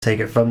Take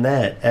it from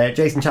there.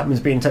 Jason Chapman's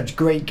been in touch.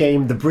 Great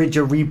game. The Bridge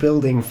are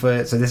rebuilding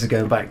so this is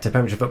going back to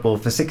Pembrokeshire football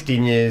for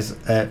 16 years.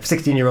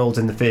 16-year-olds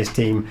in the first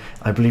team.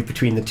 I believe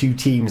between the two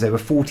teams there were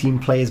 14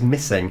 players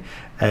missing.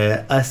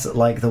 Us,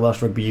 like the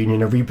Welsh Rugby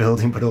Union, are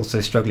rebuilding but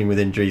also struggling with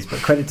injuries. But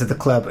credit to the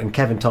club and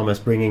Kevin Thomas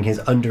bringing his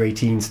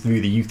under-18s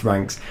through the youth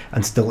ranks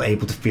and still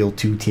able to field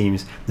two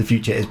teams. The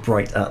future is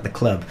bright at the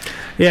club.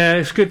 Yeah,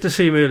 it's good to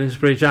see Merlin's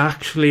Bridge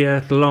actually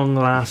at long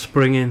last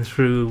bringing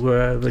through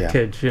the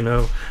kids, you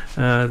know.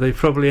 They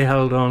probably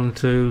held on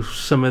to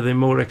some of the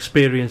more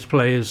experienced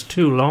players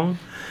too long,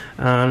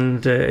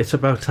 and it's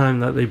about time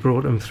that they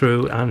brought them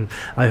through, and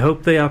I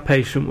hope they are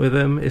patient with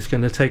them. It's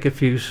going to take a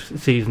few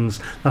seasons.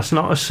 That's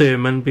not a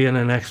sermon, being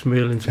an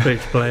ex-Merlin's Bridge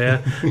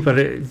player, but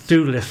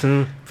do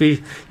listen,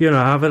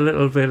 have a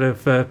little bit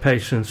of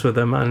patience with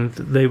them, and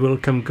they will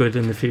come good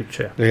in the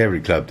future.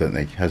 Every club, don't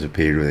they, has a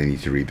period where they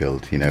need to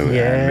rebuild,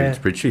 Merlin's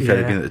Bridge, they've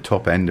been at the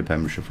top end of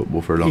Pembrokeshire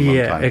football for a long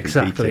time,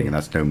 exactly. Competing, and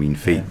that's no mean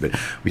feat, but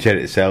we said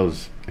it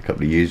ourselves a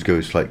couple of years ago,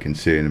 a slight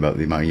concern about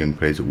the amount of young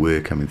players that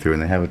were coming through,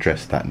 and they have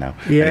addressed that now.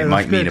 Yeah, and it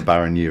might mean good. a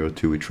barren year or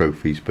two with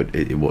trophies, but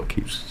what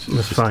keeps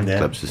the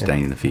club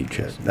sustained in the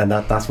future. And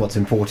that's what's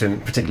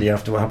important, particularly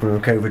after what happened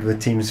with COVID,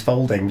 with teams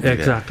folding.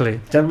 Exactly.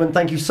 Gentlemen,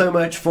 thank you so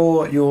much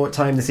for your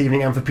time this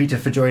evening, and for Peter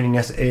for joining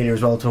us earlier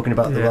as well, talking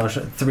about the Welsh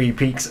Three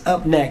Peaks.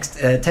 Up next,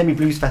 Tenby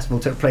Blues Festival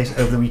took place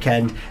over the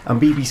weekend,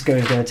 and BB Skone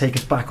is going to take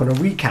us back on a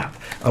recap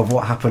of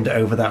what happened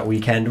over that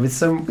weekend, with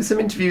some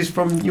interviews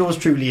from yours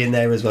truly in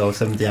there as well,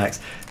 some of the acts.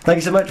 Thank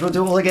you so much. We'll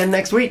do it all again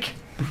next week.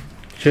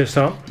 Cheers,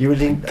 Tom.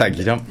 Thank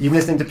you, Tom. You've been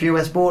listening to Pure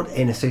West Sport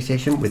in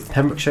association with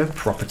Pembrokeshire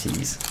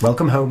Properties.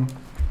 Welcome home.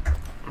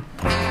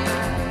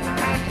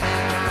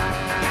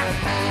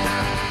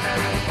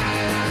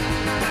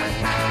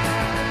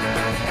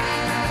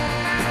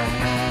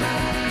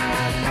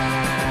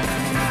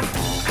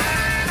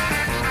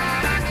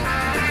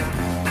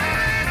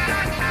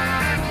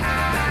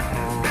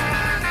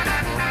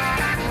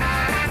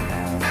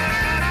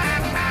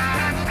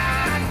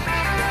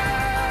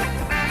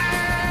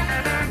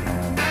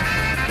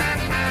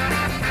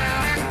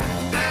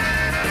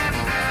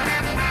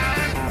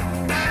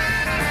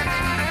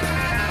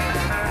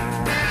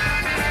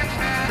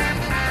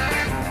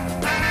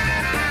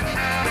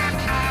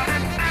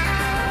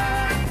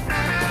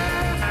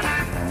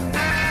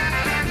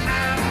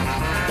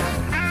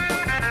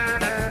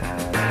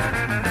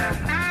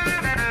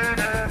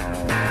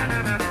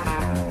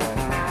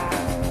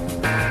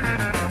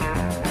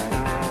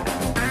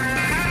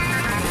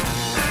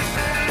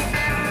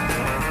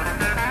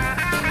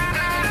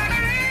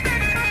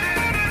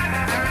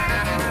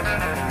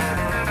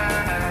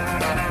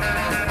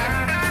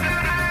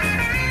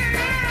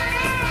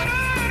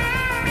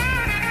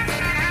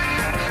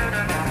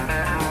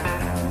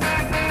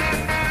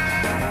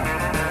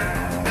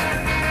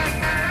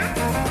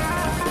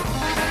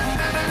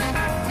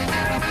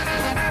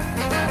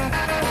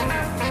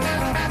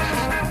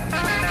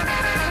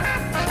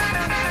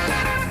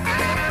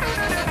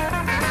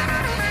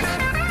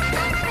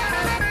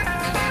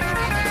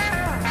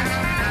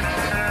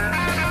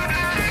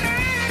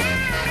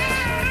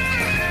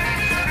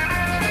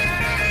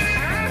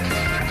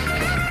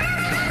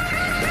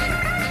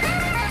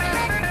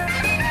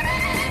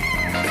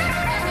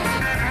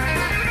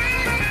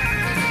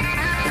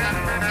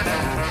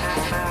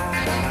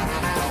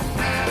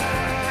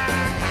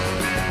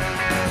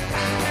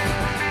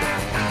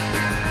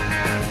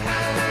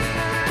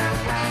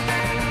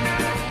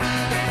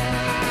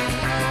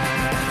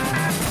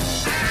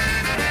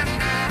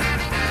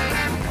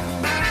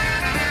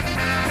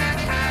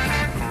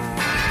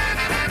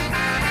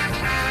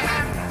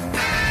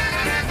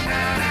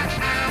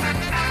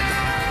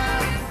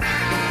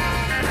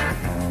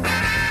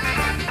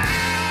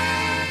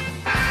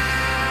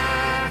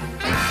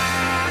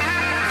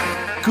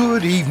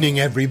 Good evening,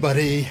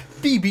 everybody.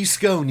 BB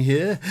Skone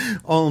here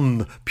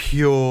on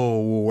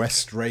Pure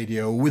West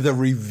Radio with a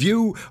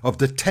review of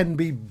the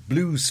Tenby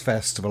Blues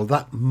Festival,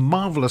 that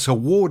marvellous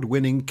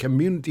award-winning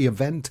community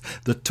event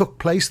that took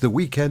place the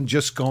weekend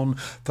just gone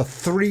for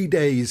 3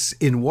 days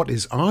in what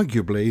is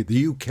arguably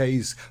the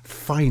UK's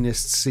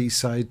finest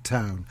seaside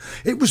town.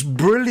 It was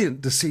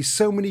brilliant to see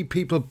so many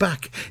people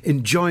back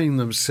enjoying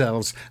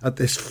themselves at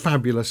this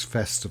fabulous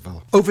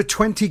festival. Over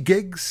 20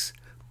 gigs,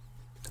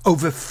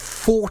 over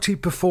 40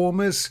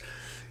 performers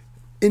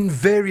in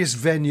various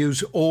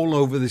venues all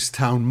over this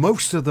town.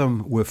 Most of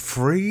them were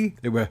free.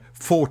 They were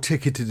 4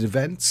 ticketed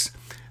events,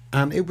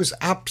 and it was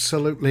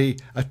absolutely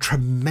a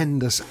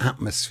tremendous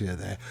atmosphere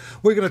there.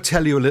 We're going to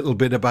tell you a little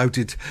bit about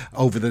it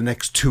over the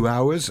next 2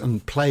 hours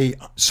and play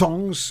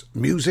songs,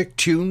 music,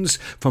 tunes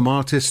from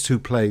artists who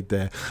played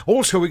there.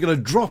 Also, we're going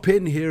to drop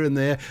in here and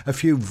there a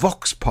few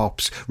vox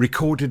pops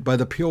recorded by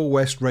the Pure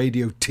West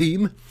Radio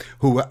team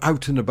who were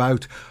out and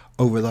about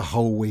over the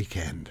whole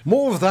weekend.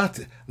 More of that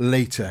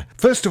later.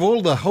 First of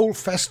all, the whole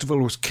festival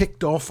was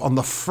kicked off on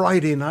the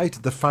Friday night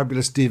at the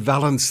fabulous De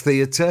Valence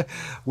Theatre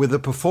with a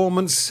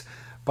performance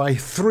by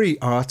 3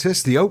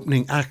 artists. The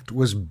opening act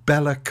was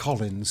Bella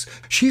Collins.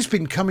 She's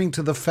been coming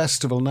to the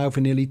festival now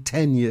for nearly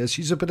 10 years.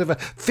 She's a bit of a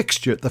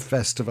fixture at the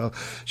festival.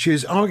 She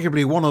is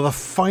arguably one of the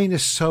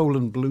finest soul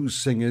and blues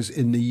singers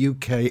in the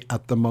UK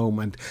at the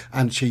moment,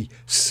 and she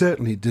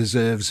certainly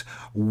deserves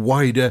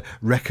wider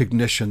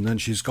recognition than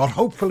she's got.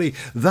 Hopefully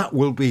that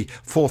will be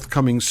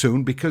forthcoming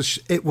soon, because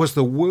it was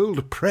the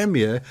world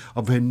premiere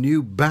of her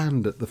new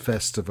band at the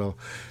festival.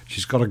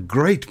 She's got a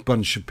great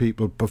bunch of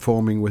people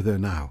performing with her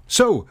now.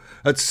 So,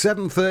 at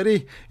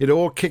 7:30, it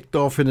all kicked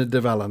off in a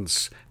de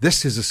Valence.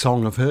 This is a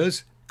song of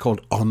hers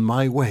called On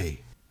My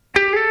Way.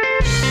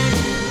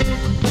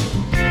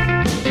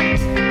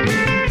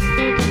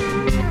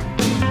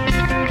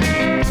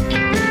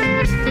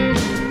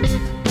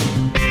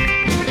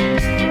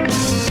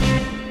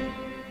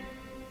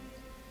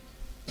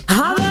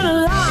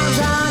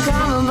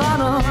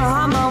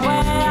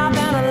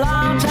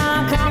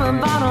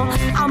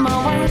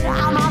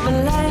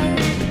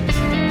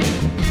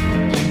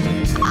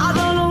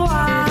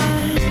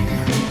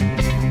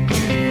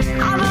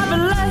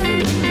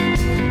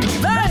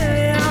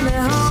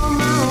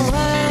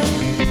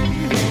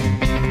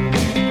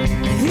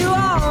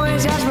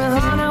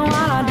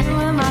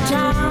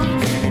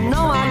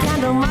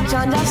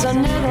 That's a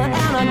nigga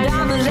and a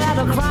diamond at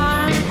a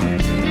crime.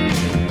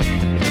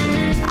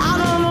 I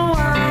don't know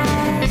why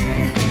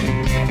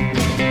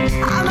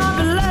I'm up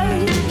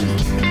late,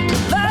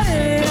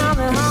 baby, I'm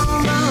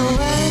on my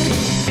way.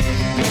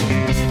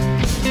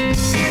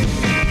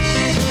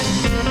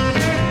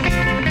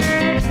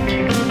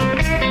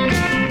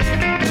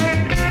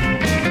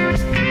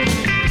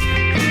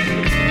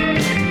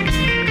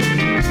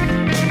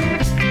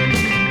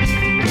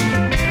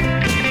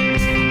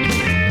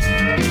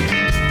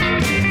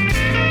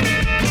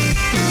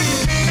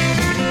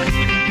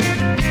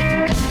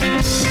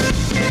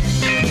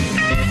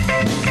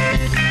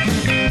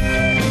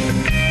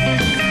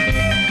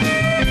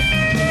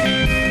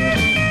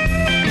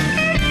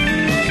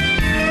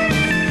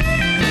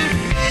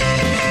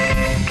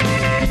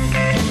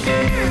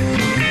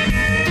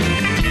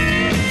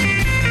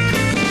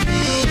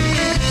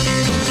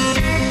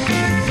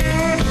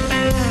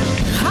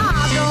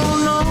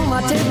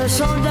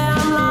 So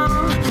damn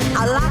long.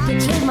 I like to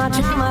take my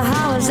time.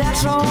 How is that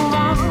so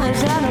wrong?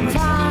 Is that a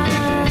crime?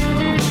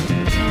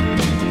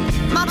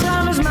 My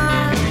time is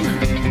mine.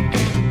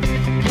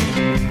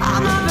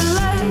 I'm not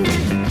late,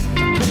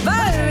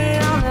 baby.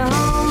 I'm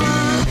home.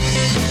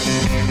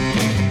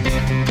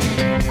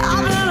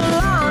 I've been a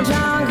long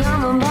time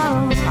coming, but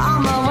I'm on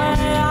my way.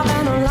 I've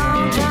been a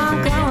long time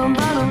coming,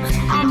 but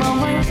I'm on my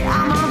way.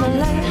 I'm not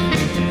late.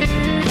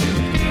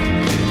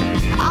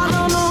 I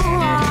don't know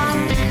why.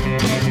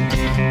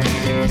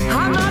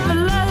 I'm not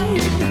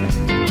late,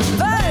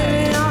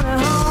 baby, I'm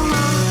home.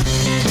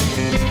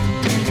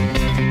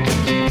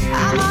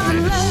 I'm not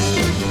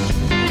late,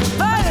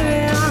 baby,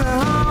 I'm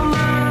home.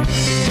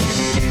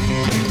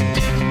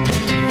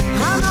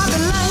 I'm not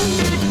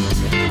late,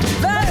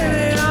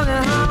 baby, I'm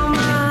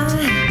home.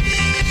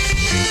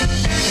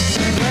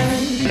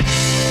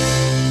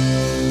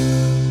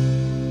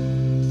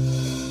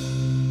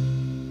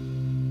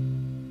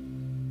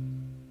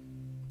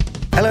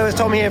 Hello, it's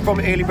Tom here from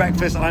Early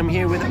Breakfast. I'm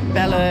here with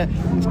Bella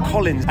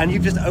Collins, and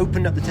you've just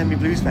opened up the Tenby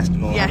Blues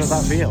Festival. Yes. How does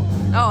that feel?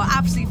 Oh,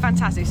 absolutely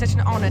fantastic. Such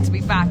an honour to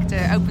be back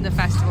to open the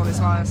festival as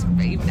well. It's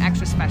even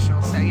extra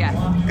special, so yeah.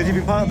 Because you've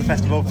been part of the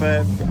festival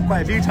for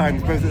quite a few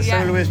times, both as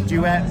soloist,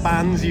 duet,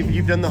 bands.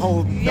 You've done the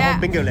whole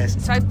bingo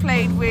list. So I've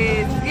played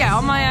with,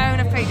 on my own.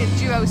 I've played in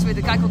duos with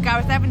a guy called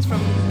Gareth Evans from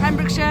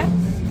Pembrokeshire,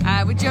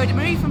 with Joe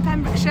DeMarie from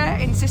Pembrokeshire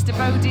in Sister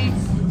Bodie,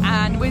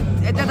 and with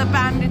another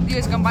band in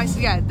years gone by. So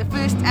the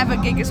first ever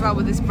gig as well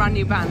with this brand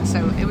new band.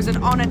 So it was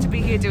an honour to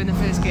be here doing the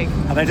first gig.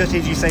 And I just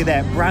heard you say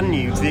there, brand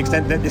new, to the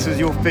extent that this was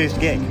your first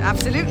gig.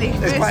 Absolutely.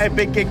 It's quite a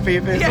big gig for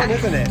your first one,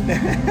 isn't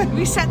it?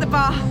 We set the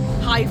bar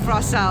high for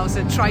ourselves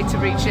and tried to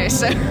reach it.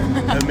 So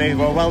amazing.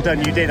 Well done,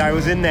 you did. I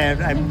was in there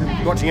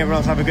watching everyone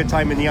else have a good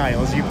time in the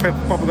aisles. You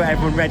probably got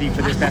everyone ready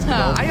for this festival.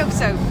 I hope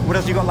so. What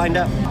else you got lined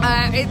up?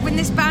 With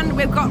this band,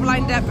 we've got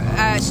lined up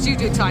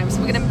studio time, so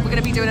we're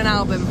gonna be doing an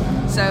album.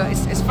 So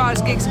as far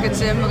as gigs are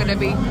concerned, we're going to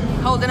be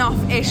holding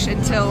off-ish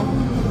until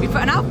we put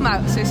an album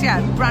out. So it's,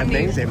 brand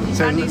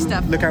new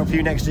stuff. Look out for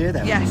you next year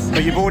then. Yes.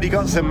 But you've already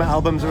got some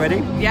albums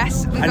already?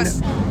 Yes.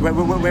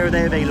 Where are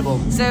they available?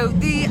 So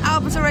the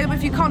albums are available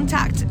if you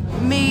contact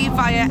me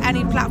via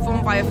any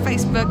platform, via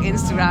Facebook,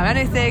 Instagram,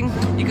 anything.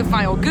 You can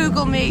find or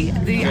Google me.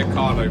 You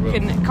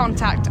can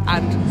contact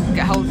and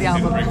get hold of the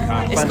album.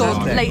 It's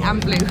called Late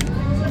and Blue.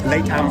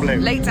 Late and Blue.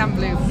 Late and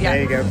Blue, yeah.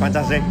 There you go,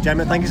 fantastic.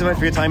 Gemma, thank you so much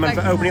for your time and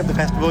for opening up the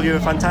festival. You were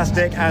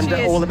fantastic, and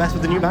all the best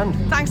with the new band.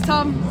 Thanks,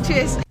 Tom.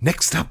 Cheers.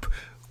 Next up,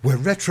 we're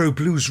retro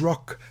blues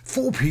rock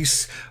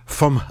 4-piece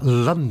from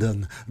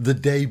London, the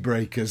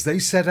Daybreakers. They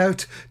set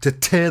out to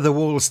tear the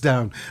walls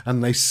down,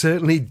 and they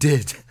certainly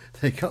did.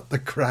 They got the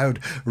crowd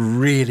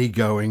really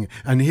going.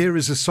 And here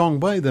is a song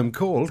by them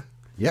called,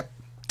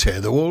 Tear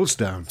the Walls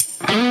Down.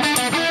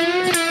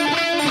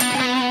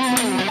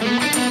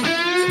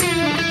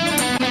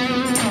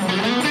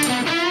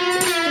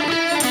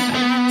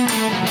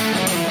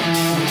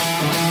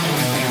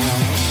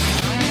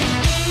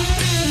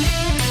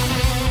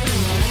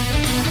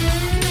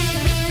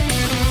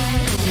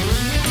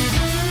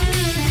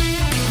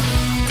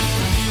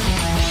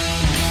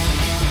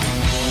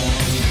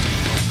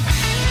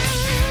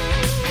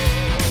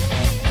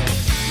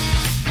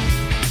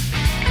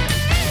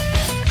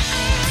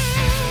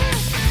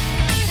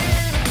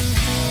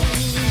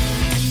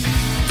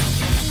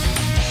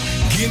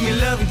 Give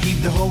me love and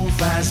keep the whole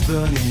fires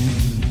burning.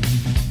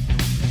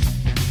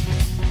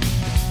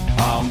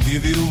 I'll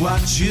give you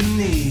what you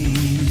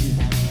need.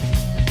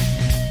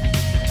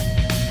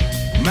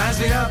 Reminds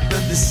me up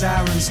that the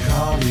sirens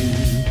call you,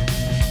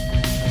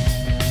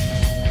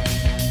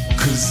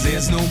 'cause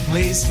there's no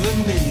place for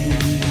me.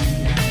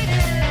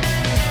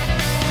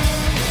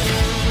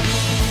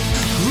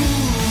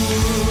 Ooh,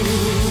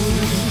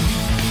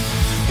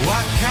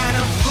 what kind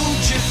of fool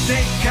you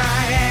think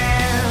I am?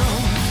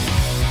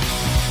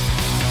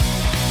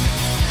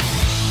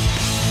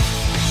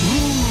 Ooh,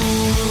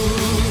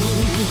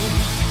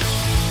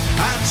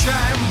 I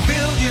try and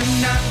build you,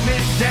 knock me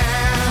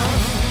down.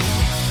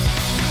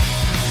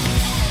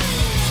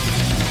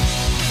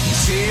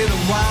 Tear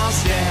the walls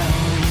down,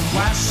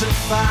 watch the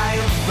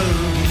fire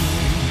burn.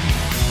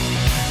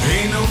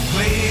 Ain't no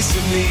place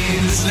for me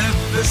in this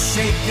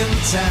left-forsaken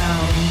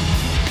town.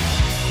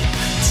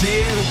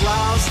 Tear the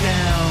walls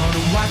down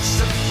and watch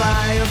the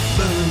fire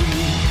burn.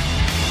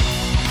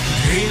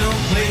 Ain't no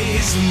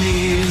place for me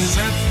in this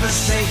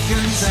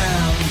left-forsaken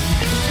town.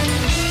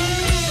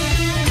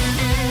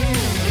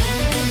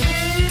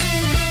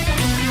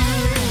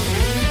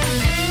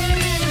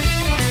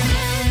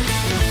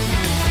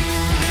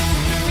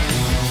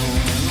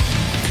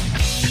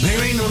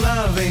 There ain't no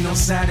love, ain't no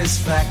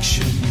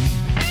satisfaction.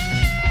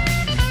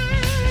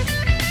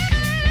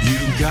 You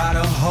got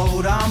a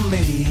hold on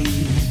me.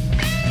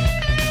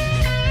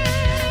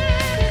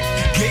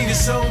 Gave your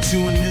soul to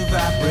a new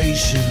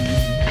vibration.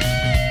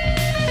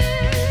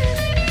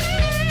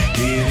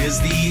 It is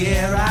the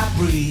air I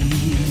breathe.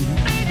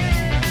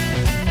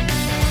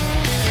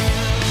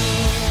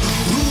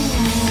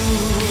 Ooh,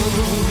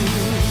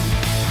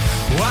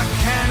 what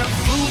kind of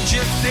food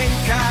you think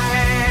I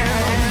am?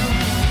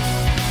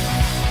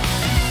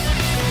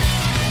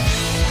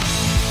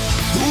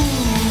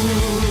 Ooh,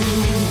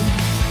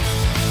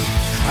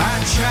 I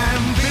try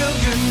and build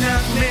you,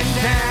 knock me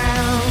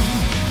down.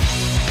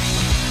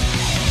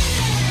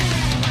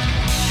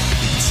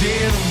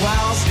 Tear the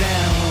walls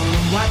down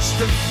and watch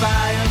the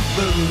fire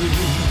burn.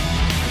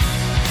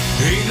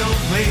 Ain't no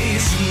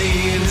place for me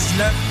in this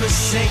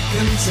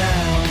left-forsaken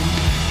town.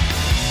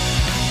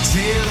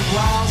 Tear the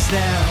walls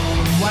down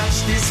and watch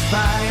this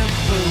fire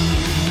burn.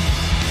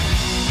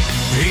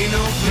 Ain't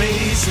no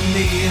place for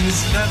me in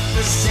this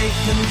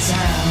left-forsaken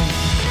town.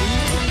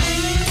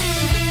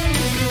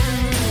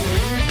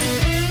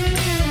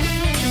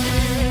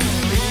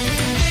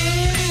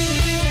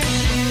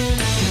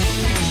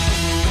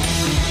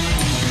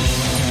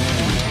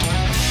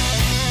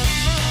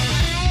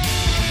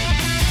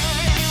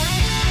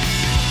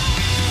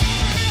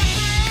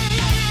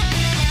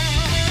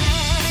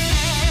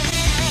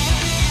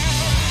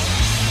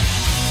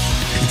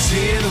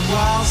 Tear the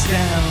walls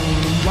down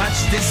and watch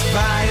this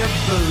fire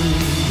burn.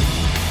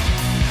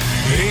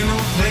 Ain't no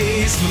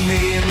place for me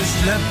in this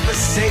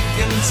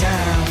left-forsaken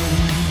town.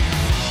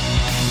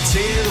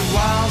 Tear the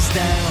walls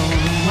down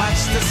and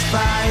watch this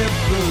fire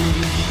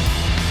burn.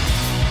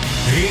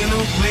 Ain't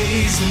no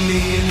place for me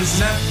in this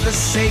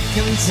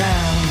left-forsaken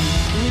town.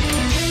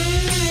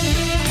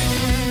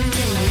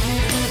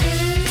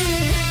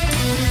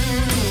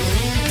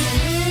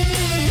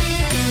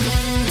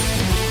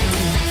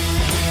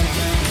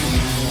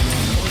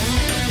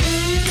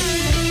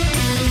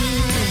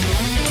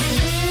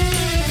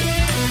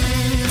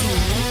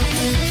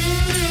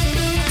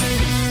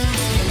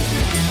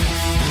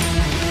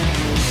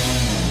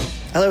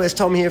 Hello, it's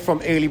Tom here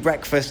from Early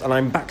Breakfast, and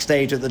I'm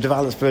backstage at the De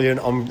Valence Pavilion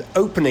on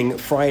opening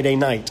Friday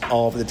night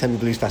of the Tenby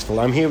Blues Festival.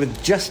 I'm here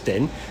with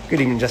Justin.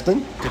 Good evening,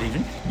 Justin. Good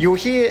evening. You're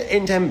here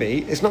in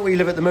Tenby. It's not where you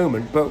live at the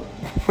moment, but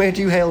where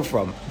do you hail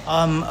from?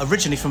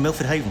 Originally from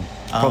Milford Haven.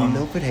 From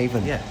Milford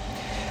Haven? Yeah.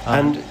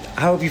 And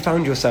how have you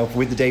found yourself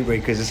with the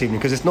Daybreakers this evening?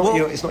 Because it's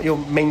not your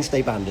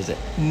mainstay band, is it?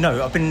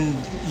 No, I've been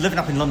living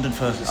up in London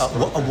for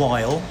a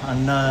while,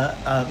 and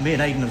me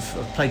and Aidan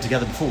have played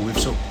together before.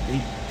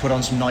 He put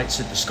on some nights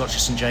at the Scotch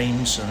St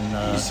James,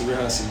 and used to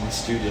rehearse in my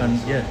studio. And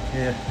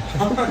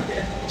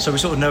yeah. So we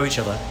sort of know each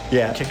other,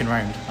 kicking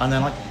around. And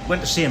then I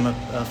went to see him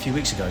a few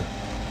weeks ago,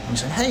 and he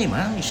said, "Hey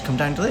man, you should come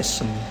down to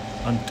this." And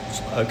I'm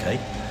okay.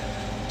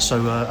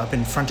 So I've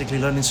been frantically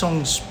learning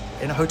songs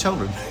in a hotel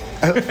room.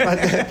 Oh,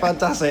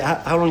 fantastic.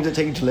 How long did it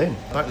take you to learn?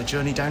 About the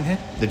journey down here.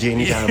 The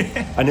journey down.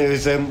 And it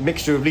was a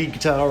mixture of lead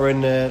guitar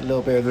and a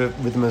little bit of the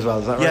rhythm as well,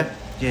 is that right?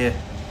 Yeah.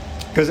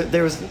 Because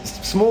there was a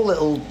small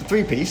little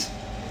three-piece.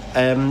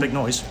 Big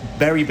noise.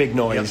 Very big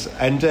noise. Yep.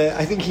 And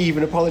I think he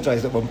even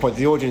apologised at one point to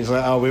the audience,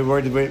 like, "Oh, we're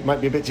worried it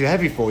might be a bit too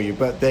heavy for you,"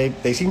 but they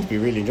seem to be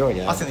really enjoying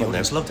it. I think the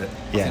audience loved it.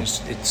 Yeah. I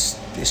think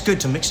it's good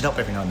to mix it up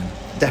every now and then.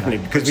 Definitely,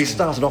 because we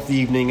started off the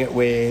evening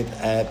with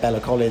Bella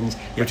Collins,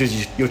 which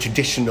is your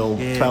traditional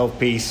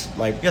 12-piece.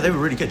 Yeah, they were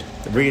really good.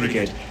 Really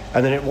good.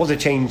 And then it was a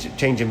change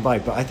in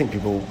vibe, but I think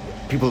people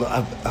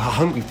are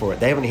hungry for it.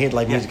 They haven't heard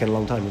live music in a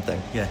long time, have they?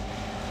 Yeah.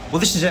 Well,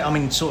 this is it. I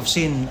mean, sort of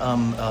seeing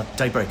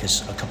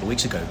Daybreakers a couple of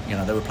weeks ago. You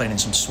know, they were playing in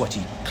some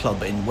sweaty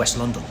club in West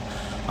London,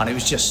 and it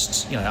was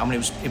just,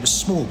 it was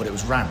small, but it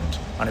was round,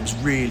 and it was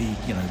really,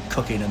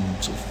 cooking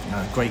and sort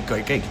of, great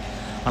gig.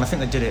 And I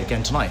think they did it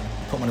again tonight.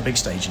 put them on a big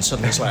stage, and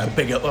suddenly it's like a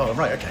bigger. Oh,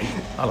 right, okay,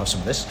 I'll have some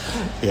of this.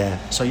 Yeah.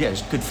 So yeah,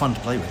 it's good fun to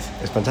play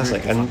with. It's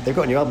fantastic, Really and they've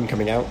got a new album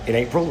coming out in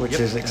April, which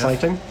is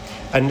exciting.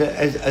 And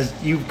as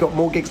you've got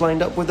more gigs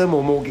lined up with them,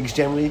 or more gigs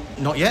generally?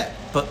 Not yet,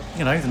 but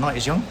the night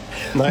is young.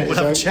 We'll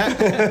have a chat.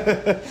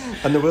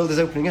 And the world is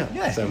opening up.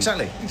 Yeah, so.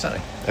 exactly.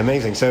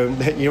 Amazing. So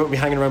you won't be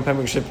hanging around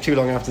Pembrokeshire too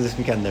long after this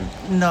weekend, then?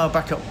 No,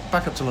 back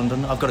up to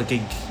London. I've got a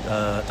gig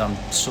that I'm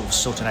sort of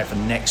sorting out for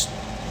next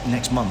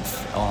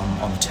month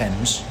on the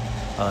Thames.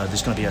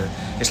 There's going to be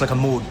it's like a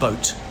moored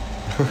boat.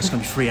 It's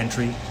going to be free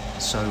entry,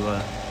 so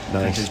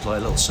nice. do like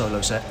a little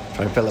solo set.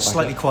 Try and fill it back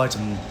slightly up. quieter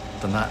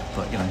than that,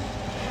 but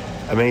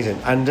Amazing.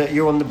 And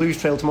you're on the Blues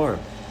Trail tomorrow?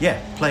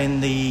 Yeah, playing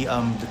the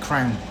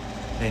Crown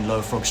in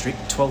Lower Frog Street,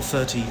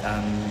 12:30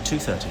 and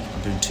 2:30.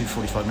 I'm doing 2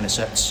 45-minute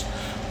sets,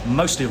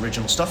 mostly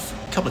original stuff,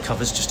 a couple of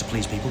covers just to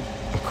please people.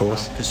 Of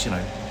course. Because, you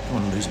don't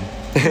want to lose them.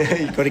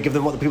 You've got to give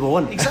them what the people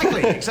want.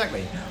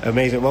 Exactly.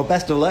 Amazing. Well,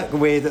 best of luck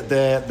with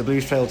the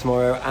Blues Trail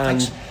tomorrow,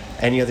 and Thanks.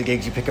 any other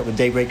gigs you pick up with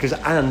Daybreakers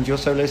and your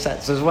solo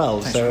sets as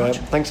well. Thanks very much.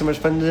 Thanks so much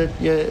for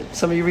spending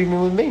some of your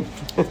evening with me.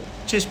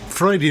 Cheers.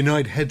 Friday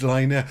night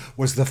headliner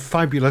was the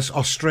fabulous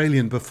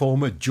Australian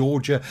performer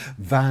Georgia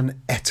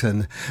Van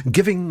Etten,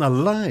 giving the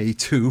lie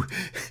to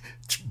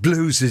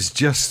blues is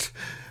just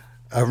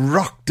a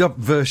rocked up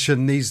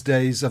version these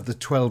days of the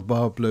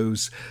 12-bar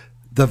blues.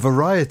 The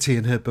variety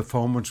in her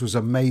performance was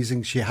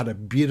amazing. She had a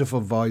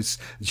beautiful voice,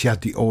 and she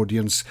had the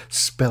audience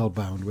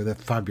spellbound with a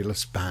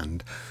fabulous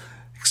band.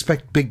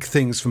 Expect big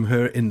things from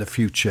her in the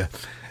future.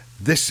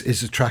 This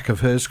is a track of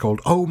hers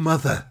called Oh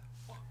Mother.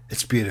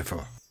 It's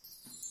beautiful.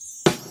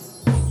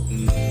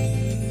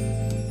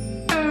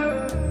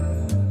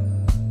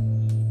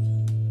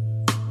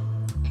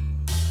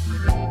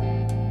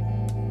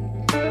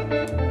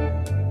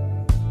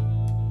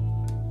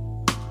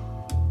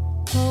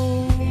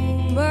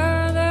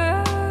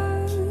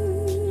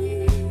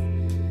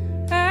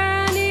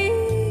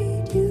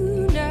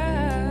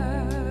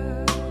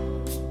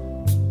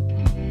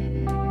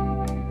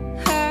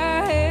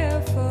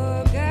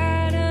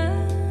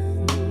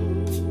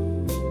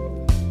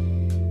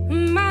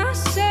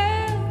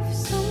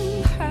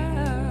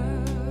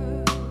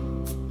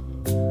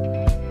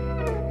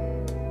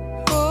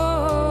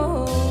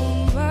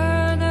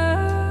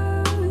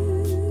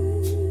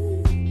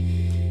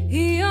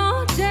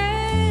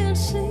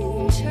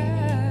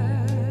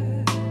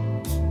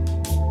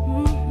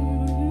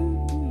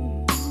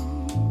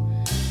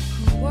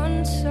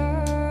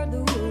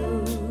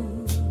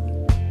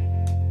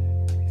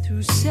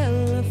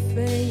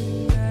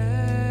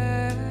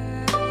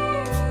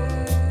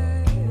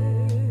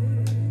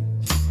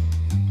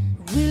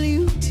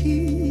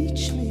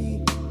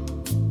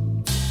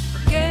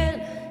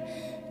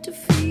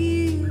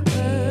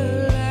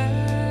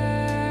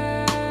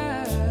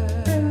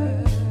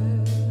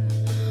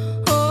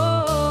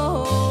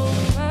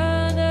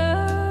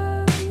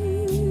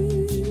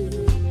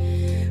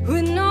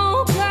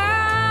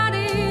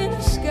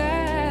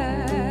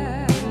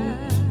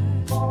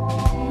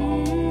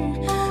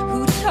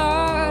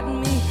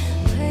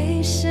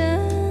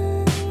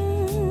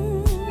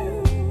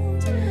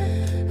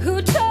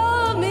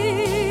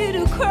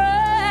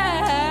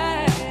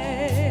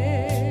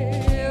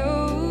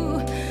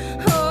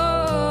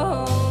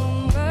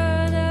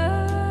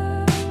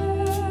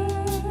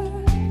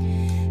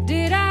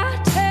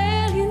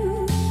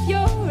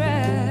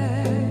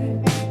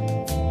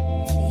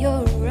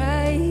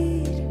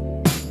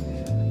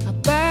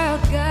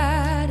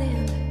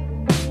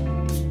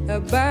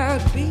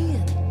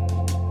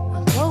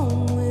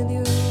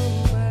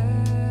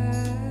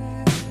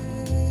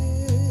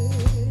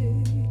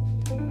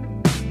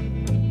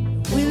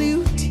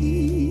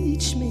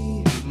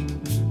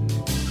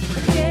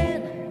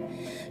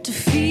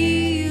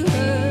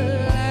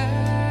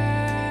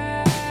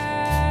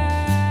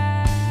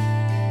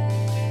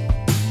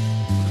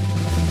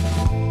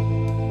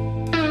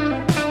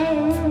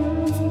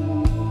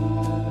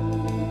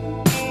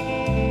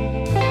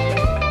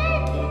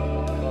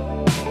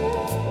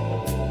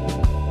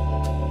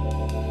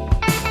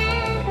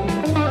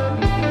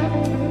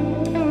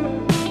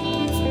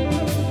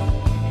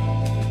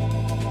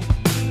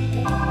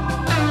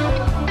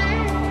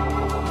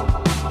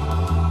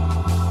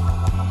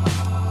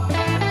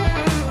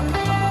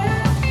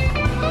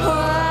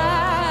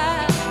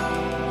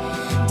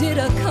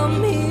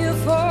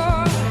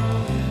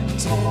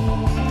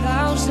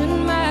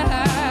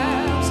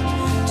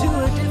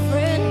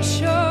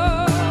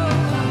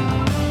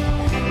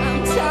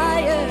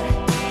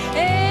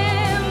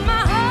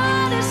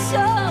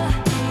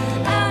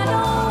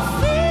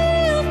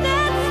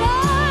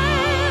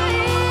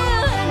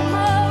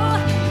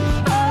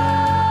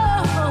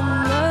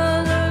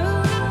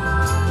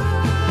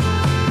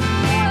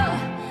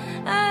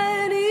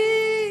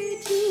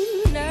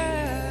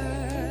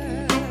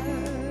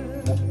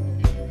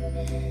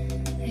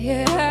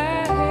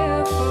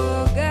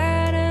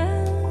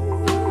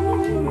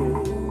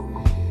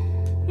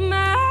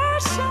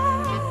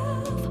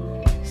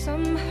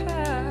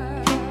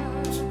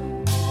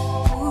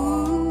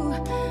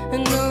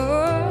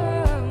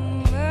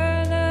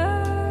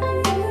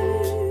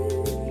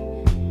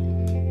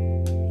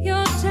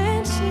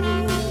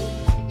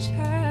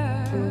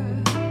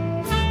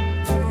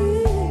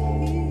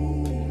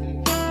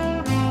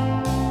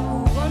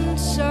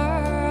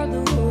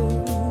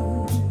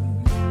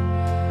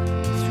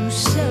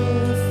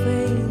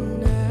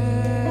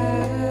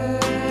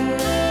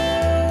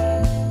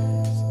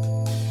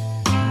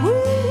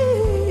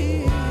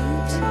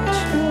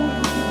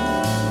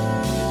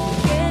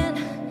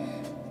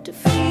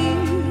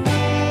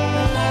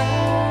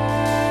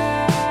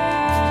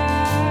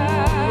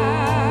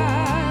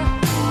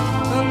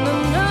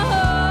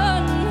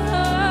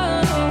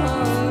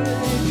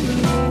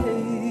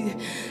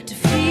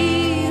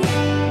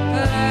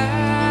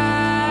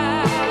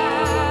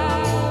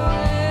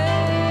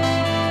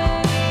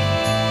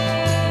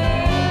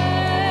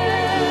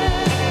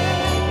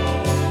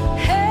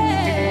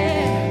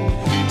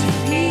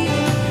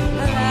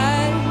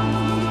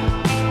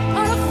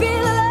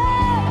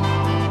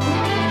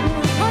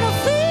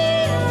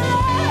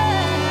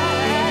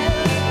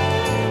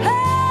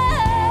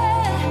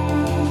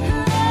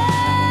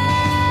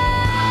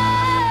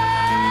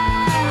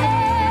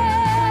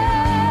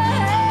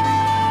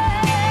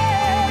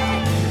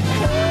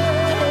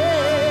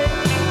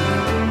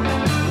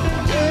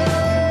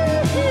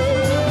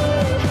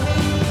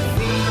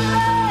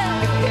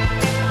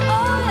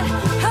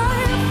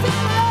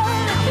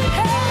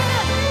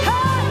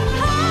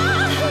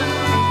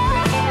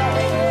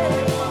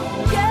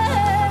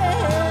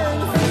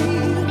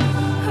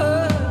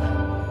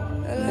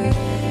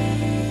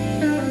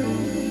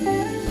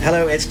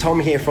 Hello, it's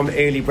Tom here from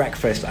Early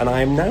Breakfast, and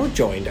I am now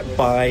joined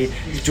by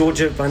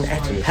Georgia Van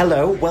Etten.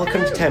 Hello,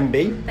 welcome to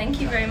Tenby.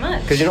 Thank you very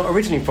much. Because you're not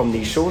originally from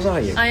these shores,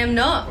 are you? I am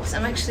not.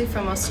 I'm actually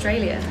from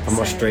Australia. From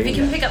Australia. You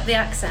can pick up the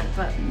accent,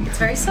 but it's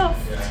very soft.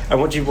 And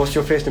what's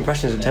your first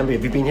impressions of Tenby?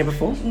 Have you been here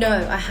before? No,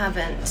 I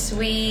haven't.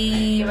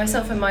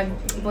 Myself and my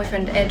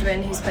boyfriend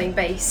Edwin, who's playing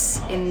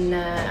bass in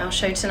our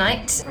show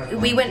tonight,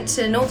 we went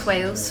to North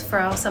Wales for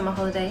our summer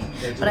holiday,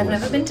 but I've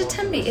never been to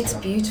Tenby. It's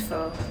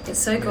beautiful. It's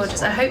so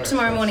gorgeous. I hope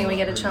tomorrow morning we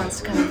get a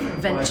chance to kind of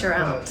venture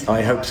out.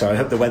 I hope so. I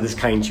hope the weather's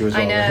kind to you as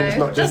well. I know. It's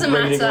not just Doesn't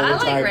raining matter. all the I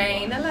like time.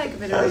 rain. I like a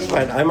bit of That's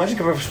rain. fine. I imagine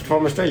coming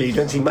from Australia, you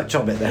don't see much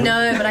of it then.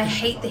 No, but I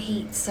hate the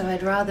heat, so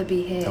I'd rather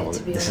be here,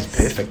 to be this honest.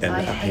 is perfect then,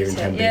 I up here in hate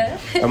Tenby. it, yeah.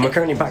 And we're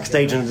currently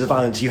backstage under the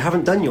Valence. You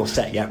haven't done your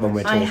set yet when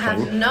we're I talking.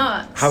 have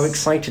not. How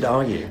excited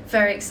are you?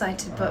 Very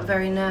excited, but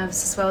very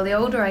nervous as well. The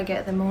older I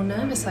get, the more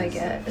nervous I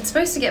get. It's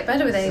supposed to get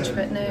better with age,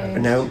 but no.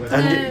 No,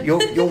 and No.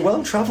 you're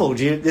well travelled.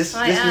 This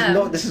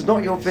is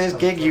not your first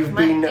gig. You've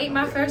been. Ain't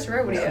my first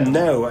rodeo.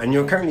 No, and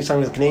you're currently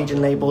signed with a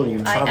Canadian label, and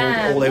you've I travelled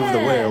am, all over the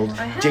yeah, world.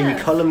 I have. Jamie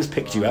Cullum's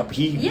picked you up.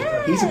 He's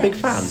a big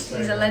fan.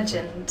 He's a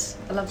legend.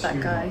 I love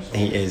that guy.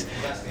 He is.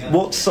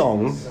 What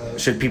song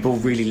should people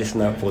really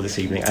listen out for this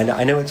evening?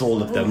 I know it's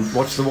all of them.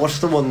 What's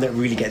the one that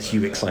really gets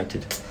you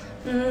excited?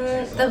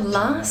 The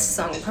last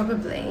song,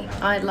 probably,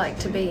 I'd Like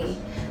to Be.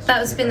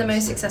 That's been the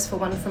most successful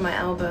one from my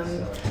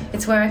album.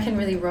 It's where I can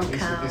really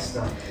rock out.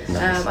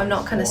 Nice. I'm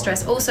not kind of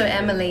stressed. Also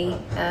Emily,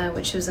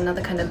 which was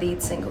another kind of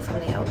lead single from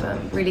the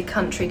album. Really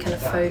country, kind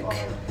of folk,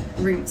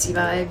 rootsy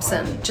vibes,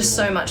 and just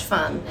so much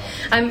fun.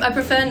 I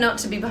prefer not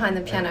to be behind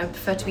the piano. I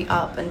prefer to be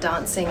up and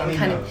dancing and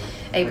kind of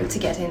able to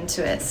get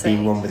into it. So.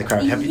 Being one with the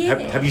crowd.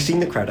 Have you seen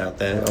the crowd out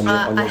there on your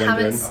I way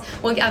haven't. down?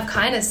 Well, I've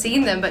kind of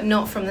seen them, but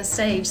not from the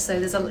stage. So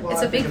it's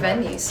a big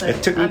venue. So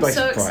It took me I'm by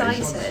so surprise.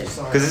 excited.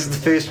 Because this is the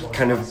first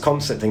kind of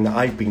concert thing that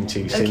I've been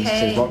to since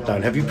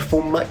lockdown. Have you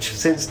performed much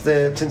since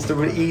the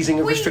easing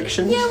of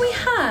restrictions? Yeah, we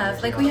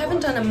have. Like, we haven't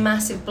done a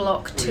massive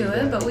block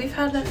tour, but we've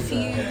had a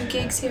few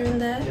gigs here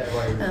and there.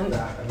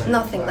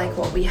 Nothing like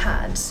what we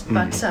had,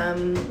 but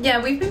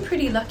yeah, we've been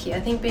pretty lucky. I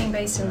think being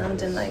based in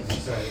London, like,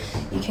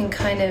 you can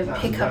kind of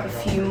pick up a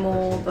few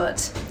more.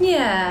 But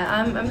yeah,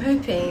 I'm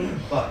hoping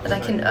that I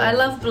can. I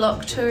love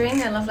block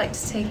touring. I love like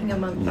just taking a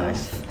month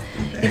off.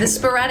 Yeah, the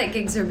sporadic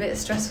gigs are a bit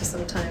stressful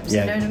sometimes.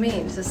 Yeah. You know what I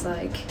mean? It's just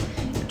like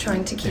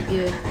trying to keep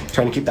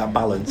that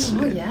balance.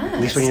 Oh yeah.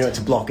 At least when you know it's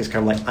a block, it's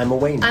kind of like I'm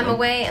away now. I'm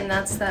away, and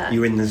that's that.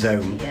 You're in the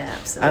zone. Yeah,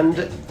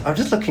 absolutely. And I'm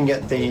just looking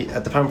at the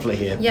pamphlet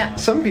here. Yeah.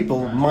 Some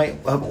people might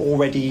have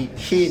already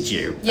heard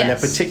you and a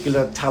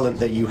particular talent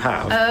that you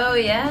have. Oh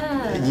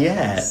yeah.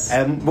 Yeah.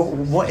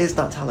 What is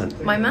that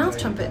talent? My mouth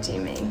trumpet, do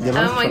you mean? Your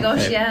mouth Oh my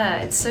gosh, trumpet. yeah.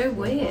 It's so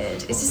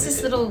weird. It's just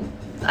this little.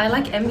 I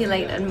like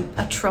emulate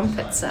a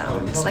trumpet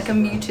sound. It's like a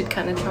muted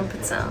kind of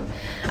trumpet sound.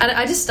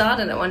 I just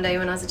started it one day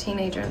when I was a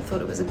teenager and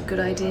thought it was a good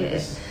idea.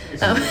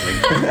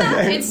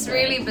 It's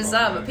really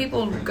bizarre, but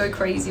people go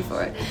crazy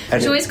for it.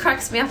 Which always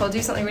cracks me up. I'll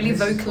do something really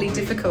vocally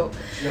difficult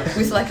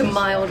with like a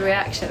mild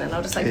reaction, and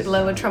I'll just like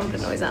blow a trumpet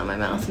noise out of my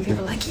mouth, and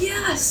people are like,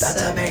 yes!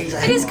 That's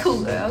amazing. It is cool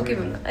though, I'll give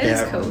them that. It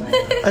is cool.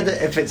 And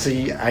if it's a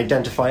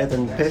identifier,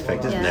 then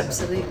perfect, isn't Yeah, it?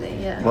 absolutely,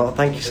 yeah. Well,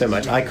 thank you so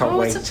much. I can't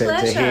wait it's a to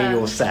pleasure. hear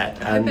your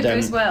set. I hope it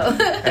goes well.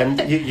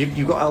 And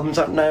you got albums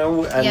up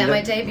now? And Yeah,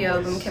 my debut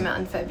album came out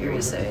in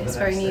February, so it's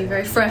very new,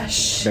 very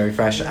fresh. Very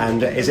fresh.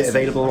 And is it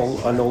available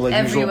on all the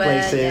usual Everywhere,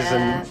 places?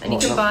 yeah. And you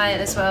can whatnot? buy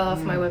it as well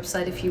off my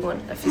website if you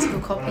want a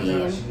physical copy.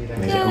 And,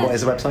 And what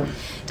is the website?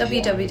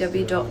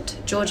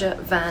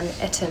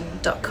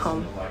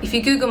 www.georgiavanetten.com. If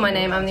you Google my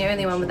name, I'm the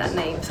only one with that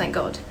name, thank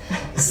God.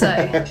 So,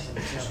 I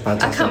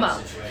Fantastic. come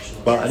up.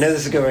 Well, I know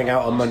this is going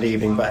out on Monday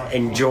evening, but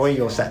enjoy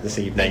your set this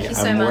evening. Thank you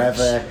so and much.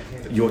 wherever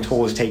your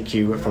tours take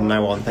you from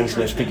now on. Thanks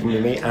so much for speaking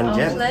with me. And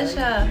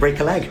Pleasure. break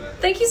a leg.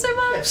 Thank you so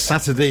much.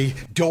 Saturday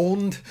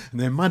dawned, and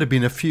there might have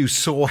been a few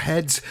sore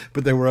heads,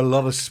 but there were a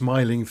lot of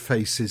smiling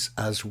faces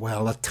as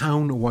well. The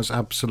town was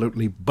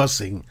absolutely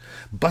bustling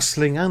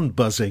and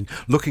buzzing,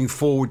 looking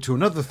forward to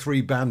another 3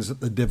 bands at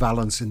the De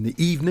Valence in the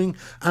evening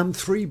and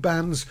 3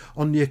 bands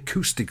on the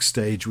acoustic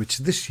stage, which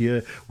this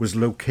year was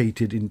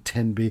located in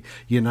Tenby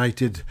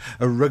United,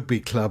 a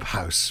rugby club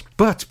house.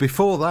 But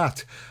before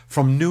that,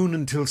 from noon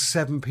until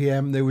 7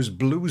 p.m, there was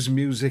blues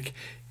music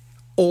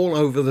all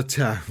over the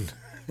town.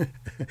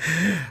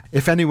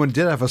 If anyone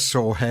did have a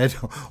sore head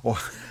or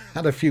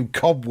had a few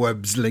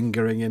cobwebs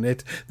lingering in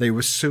it, they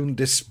were soon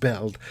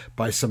dispelled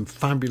by some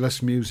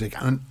fabulous music,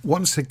 and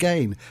once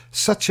again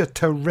such a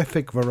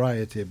terrific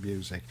variety of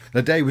music.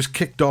 The day was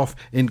kicked off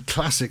in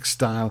classic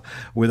style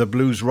with a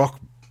blues rock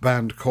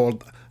band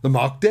called the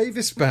Mark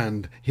Davis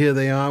Band. Here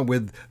they are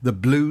with The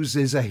Blues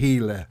is a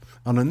Healer,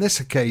 and on this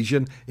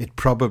occasion it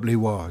probably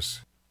was.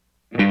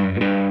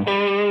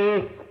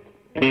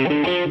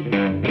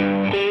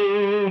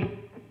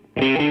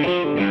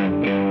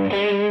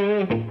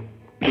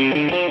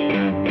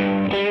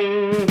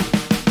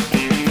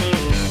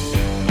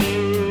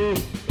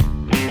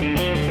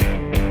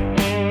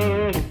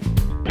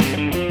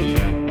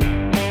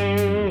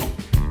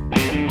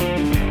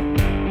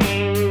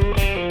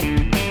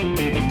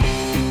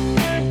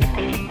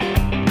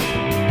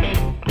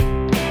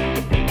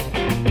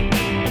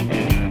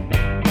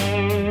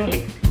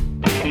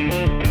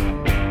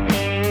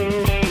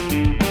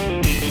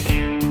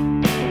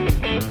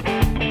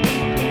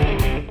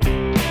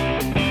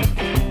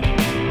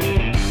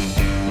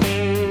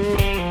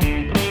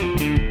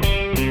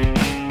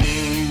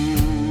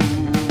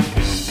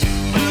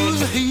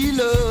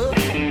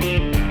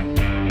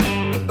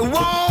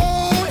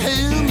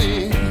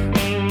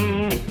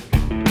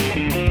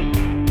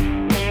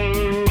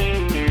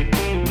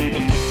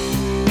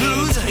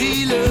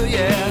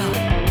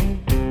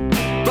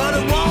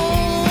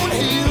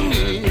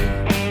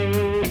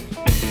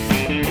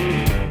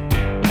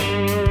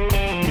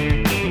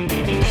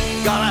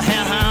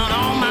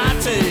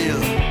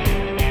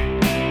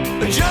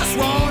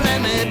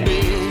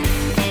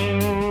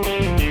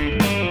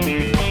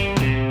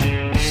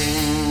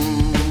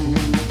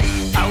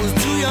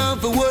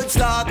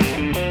 Woodstock.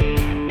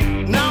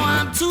 Now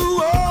I'm too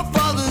old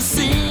for the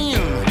scene.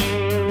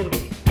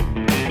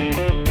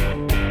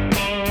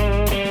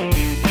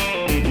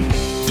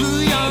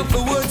 Too young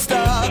for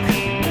Woodstock.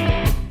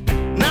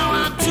 Now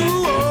I'm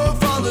too old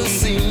for the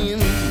scene.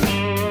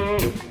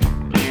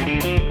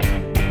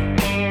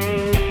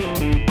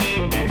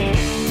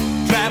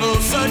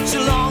 Traveled such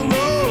a long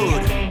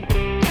road,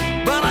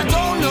 but I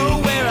don't know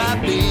where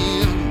I've been.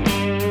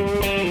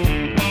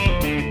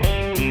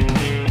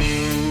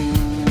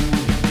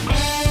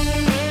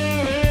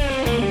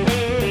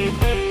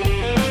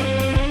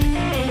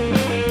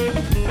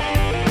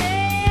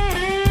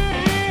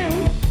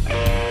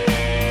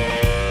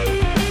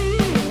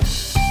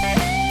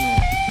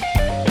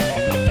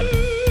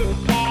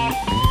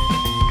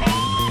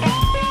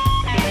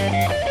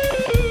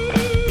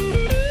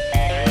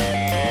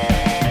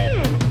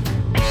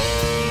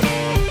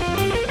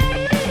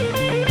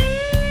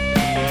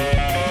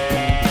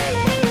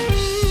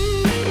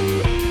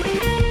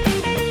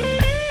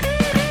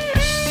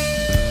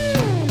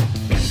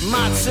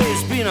 Might say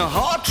it's been a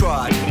hard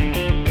trot,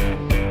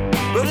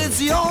 but it's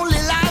the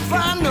only life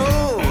I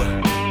know.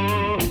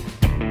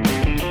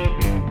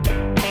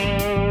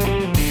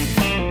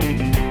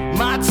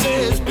 Might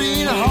say it's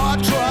been a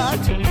hard trot,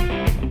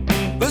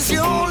 but it's the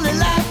only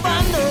life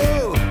I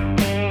know.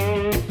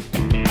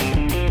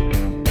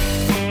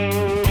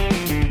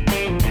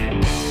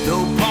 No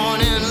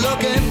point in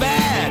looking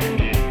back,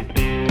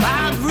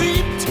 I've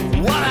reaped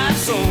what I've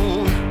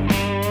sown.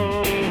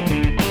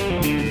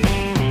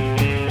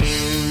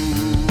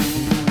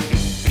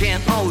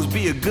 Can't always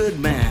be a good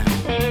man,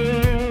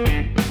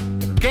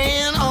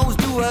 can't always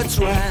do what's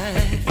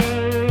right.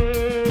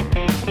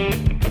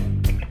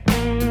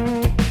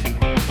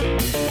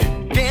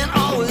 Can't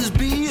always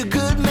be a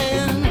good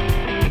man,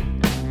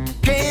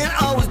 can't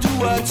always do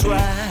what's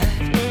right.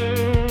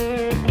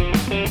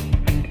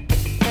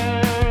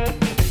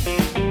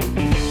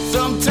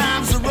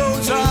 Sometimes the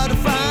road's hard to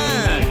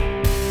find,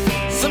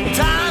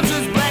 sometimes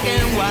it's black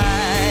and white.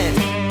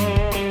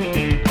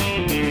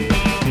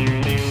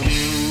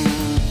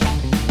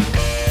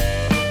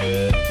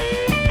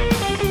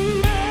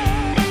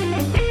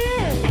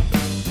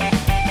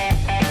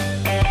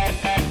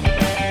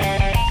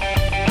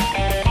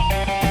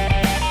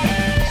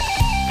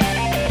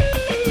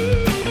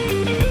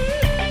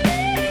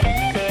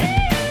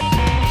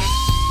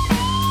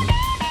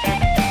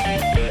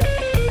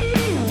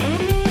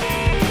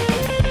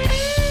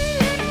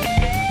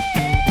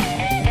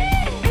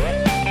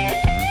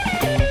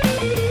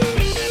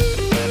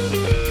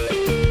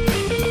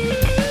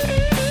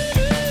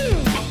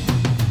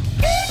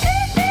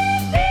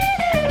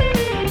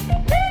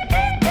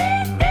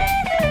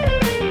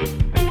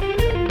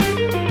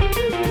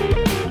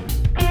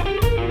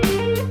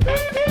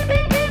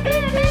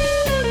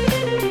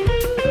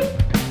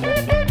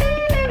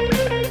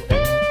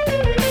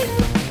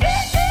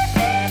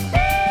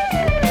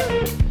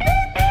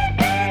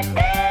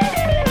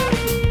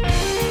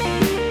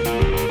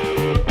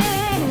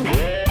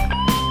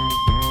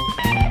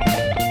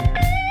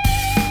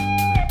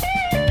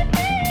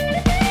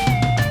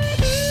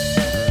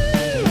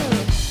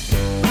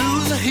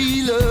 Blues a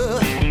healer,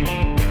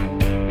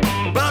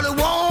 but it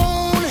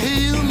won't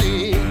heal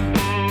me.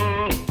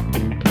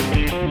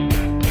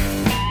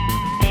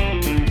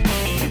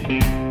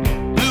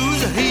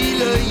 Blues a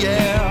healer,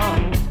 yeah,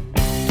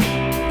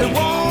 it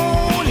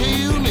won't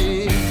heal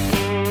me.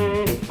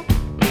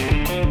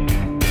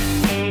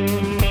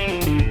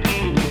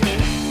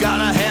 Got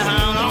a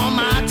hellhound on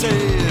my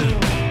tail,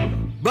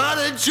 but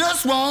it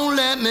just won't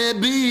let me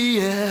be,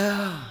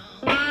 yeah.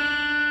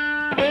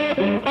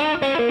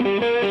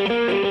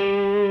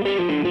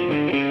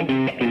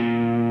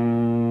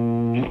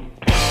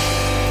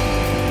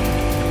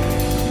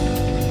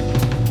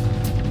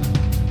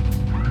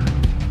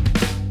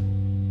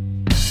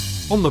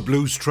 On the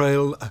Blues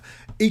Trail,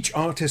 each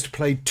artist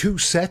played 2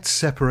 sets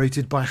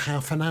separated by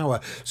half an hour,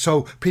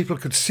 so people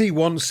could see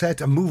one set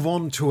and move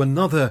on to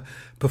another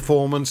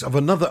performance of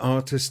another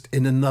artist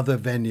in another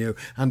venue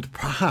and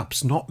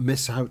perhaps not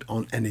miss out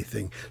on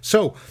anything.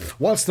 So,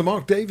 whilst the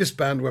Mark Davis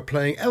Band were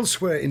playing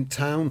elsewhere in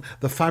town,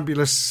 the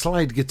fabulous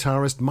slide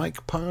guitarist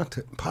Mike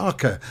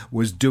Parker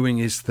was doing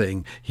his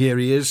thing. Here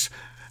he is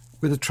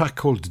with a track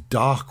called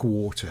Dark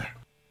Water.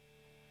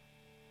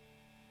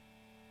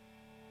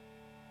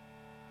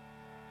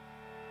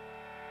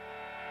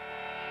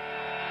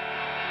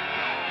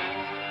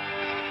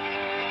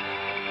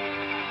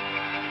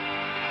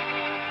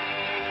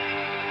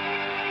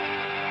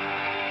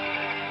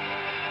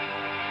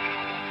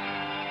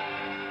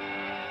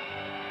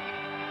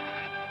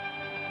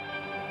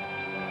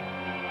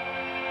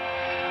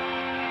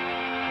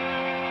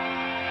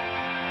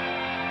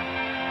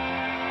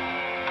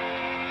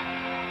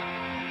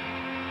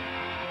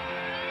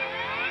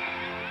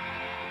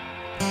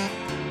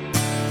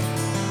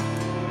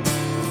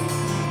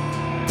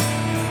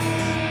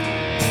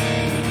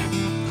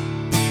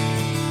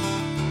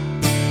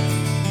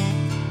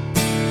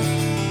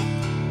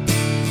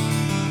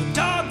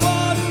 Dark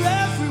water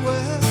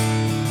everywhere,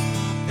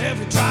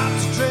 every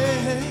drop's a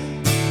dread.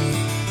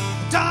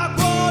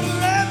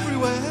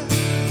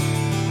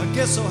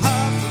 gets so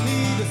hard for me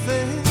to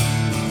think.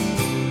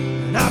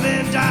 And I've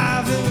been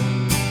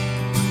diving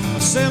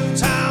 7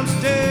 times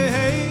a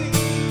day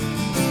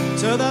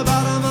to the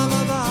bottom of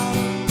my bottom,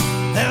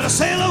 and I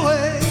sail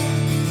away.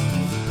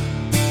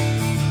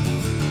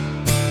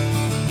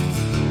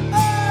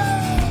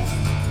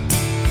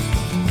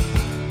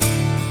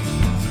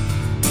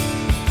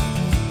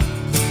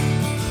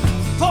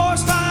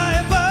 Forest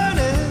fire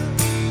burning,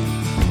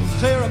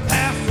 clear a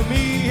path for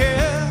me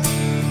here.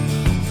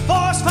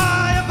 Forest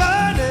fire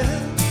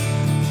burning,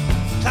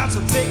 clouds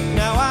are thick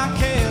now I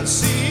can't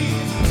see.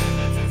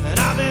 And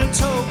I've been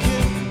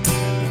talking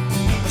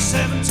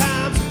 7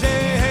 times a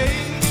day.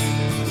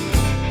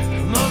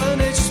 Mother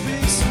Nature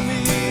speaks to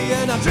me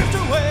and I drift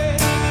away.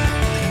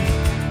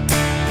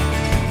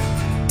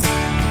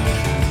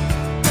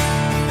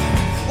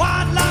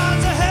 White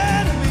lines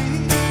ahead of me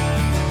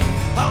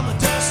on the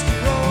dusty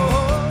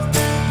road.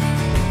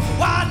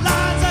 White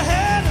lines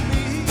ahead of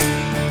me,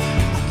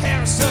 I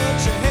carry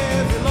such a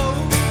heavy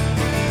load.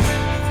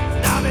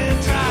 And I've been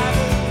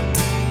driving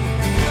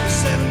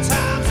 7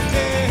 times a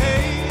day.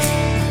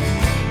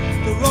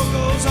 The road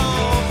goes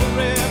on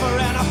forever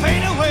and I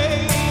fade away.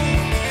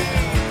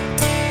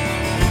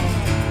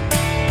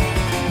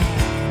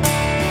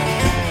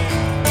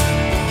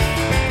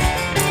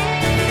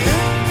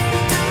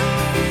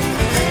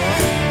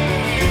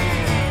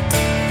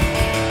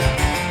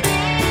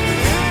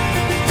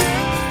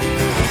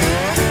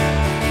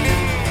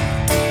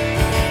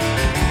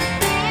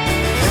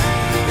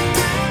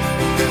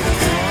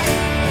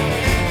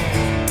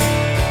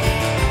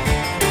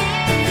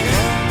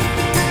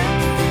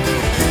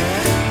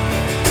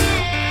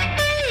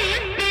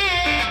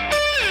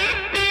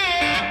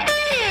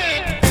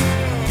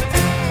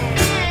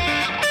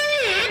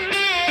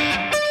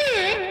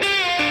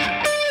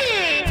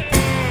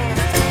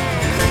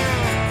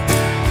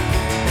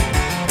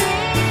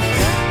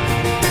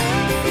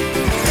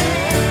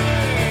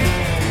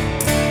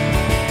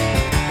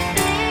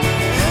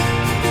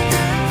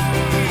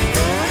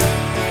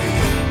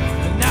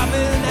 And I've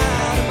been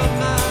out of my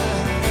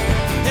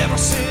mind every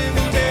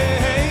single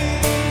day.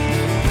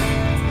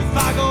 If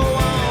I go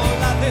on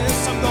like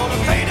this, I'm gonna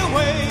fade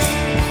away.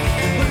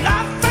 Will I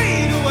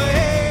fade away?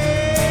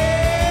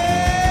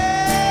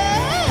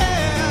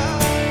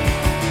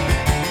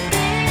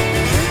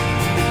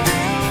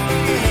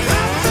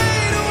 I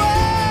fade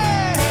away.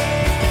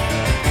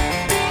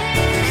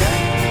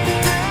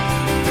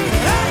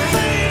 I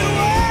fade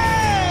away.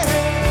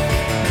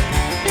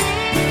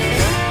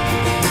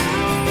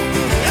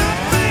 I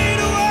fade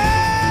away.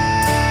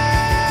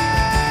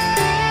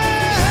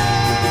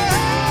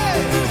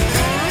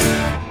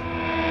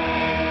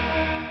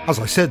 As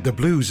I said, the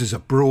blues is a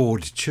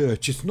broad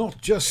church. It's not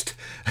just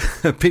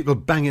people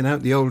banging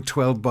out the old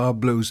 12-bar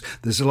blues.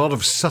 There's a lot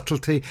of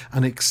subtlety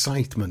and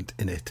excitement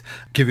in it.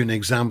 Give you an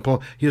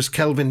example. Here's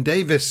Kelvin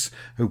Davis,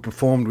 who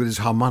performed with his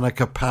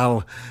harmonica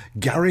pal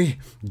Gary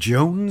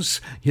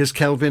Jones. Here's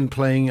Kelvin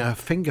playing a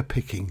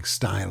finger-picking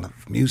style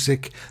of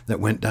music that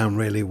went down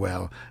really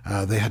well.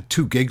 They had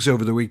 2 gigs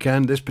over the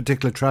weekend. This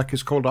particular track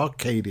is called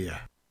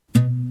Arcadia.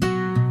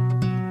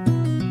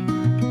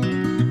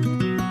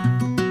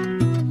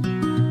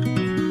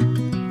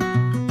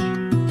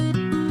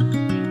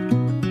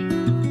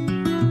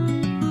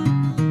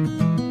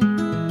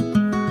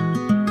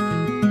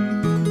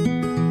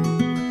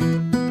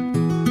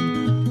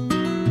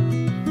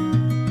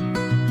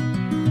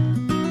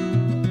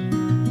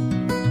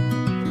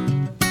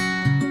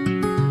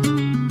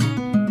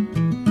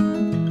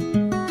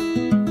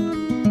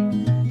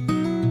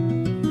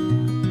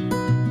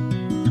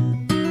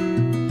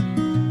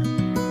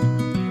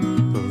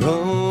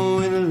 Row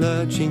in the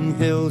lurching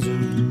hills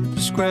and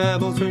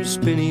scrabble through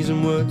spinneys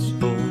and woods,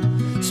 or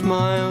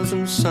smiles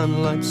and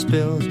sunlight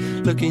spills.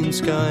 Looking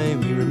sky,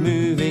 we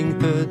removing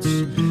hoods.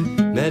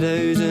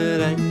 Meadows at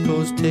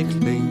ankles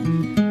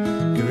tickling,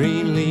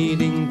 green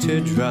leading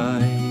to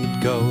dried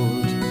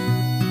gold.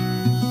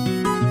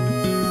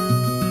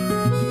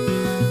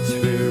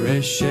 Through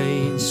red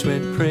shade,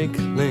 sweat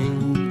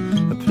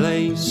prickling, a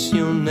place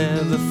you'll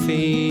never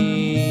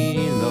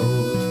feel old.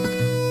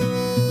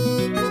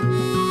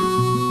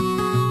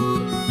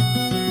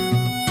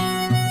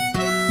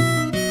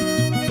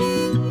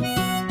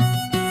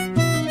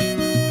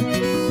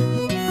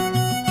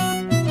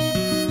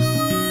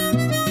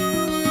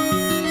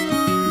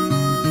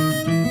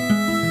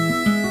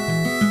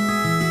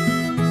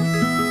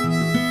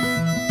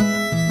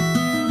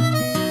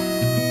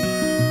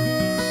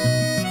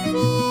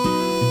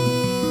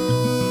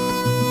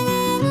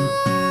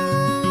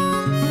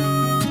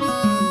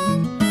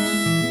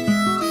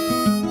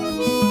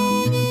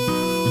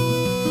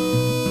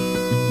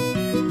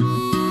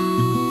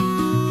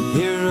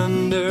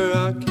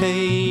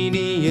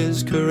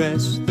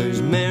 Caress,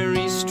 those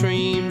merry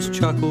streams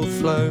chuckle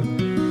flow.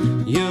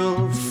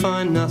 You'll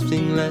find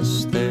nothing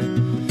less there,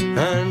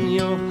 and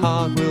your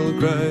heart will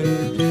grow.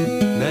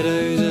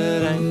 Meadows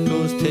at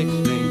ankles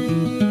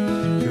tickling,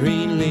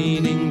 green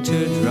leading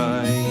to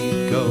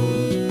dried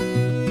gold.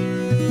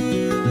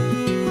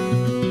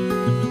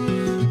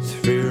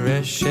 Through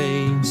red shade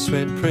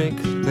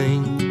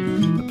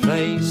prickling, a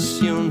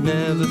place you'll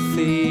never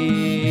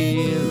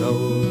feel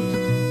old.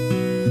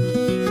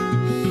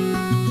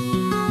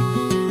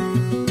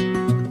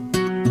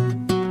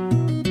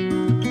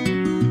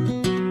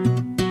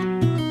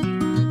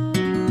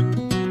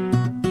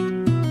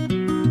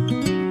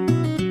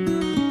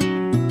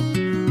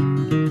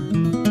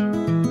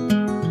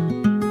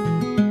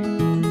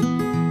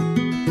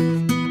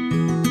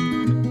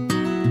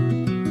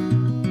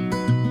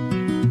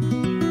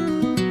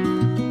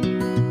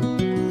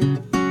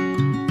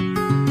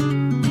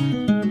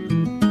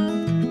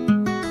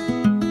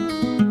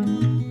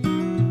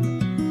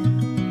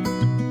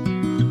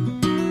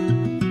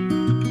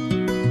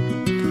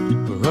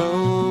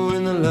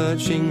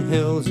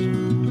 Hills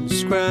and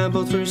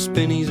scramble through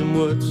spinneys and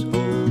woods,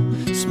 all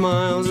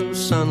smiles and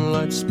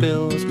sunlight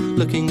spills,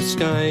 looking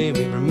sky,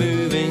 we were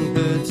moving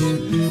hoods,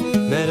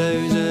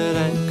 meadows at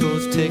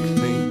ankles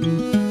tickling,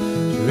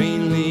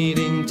 green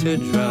leading to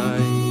dry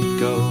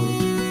gold,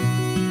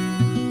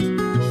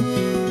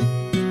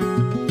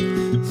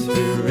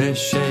 through red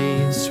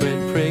shades sweat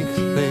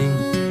prickling,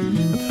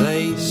 a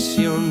place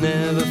you'll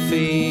never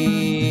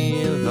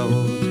feel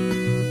old.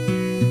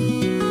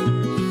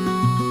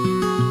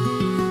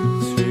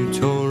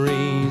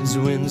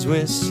 Winds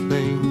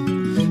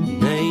whistling,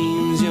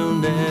 names you'll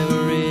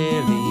never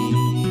really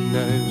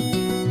know.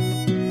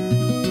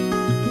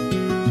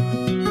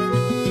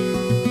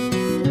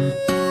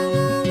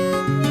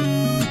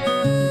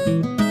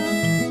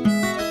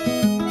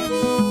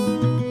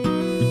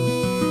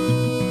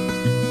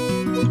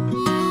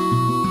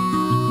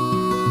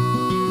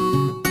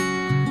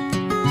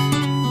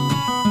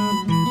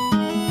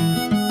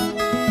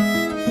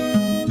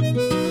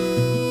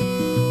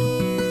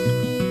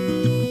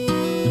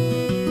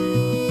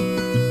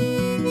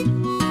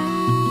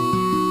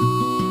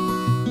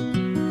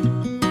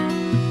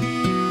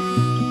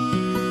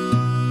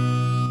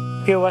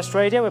 Pure West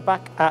Radio, we're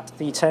back at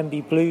the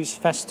Tenby Blues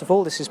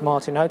Festival. This is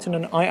Martin Houghton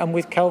and I am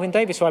with Kelvin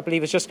Davis, who I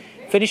believe has just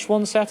finished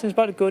one set and is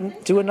about to go and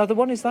do another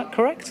one. Is that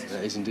correct?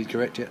 That is indeed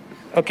correct, yeah.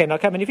 OK, now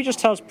Kelvin, if you just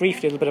tell us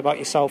briefly a little bit about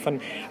yourself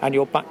and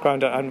your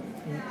background and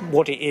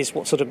what it is,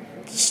 what sort of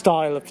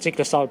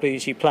particular style of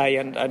blues you play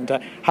and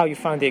how you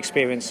found the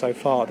experience so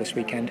far this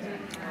weekend.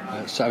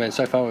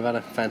 So far we've had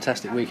a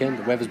fantastic weekend.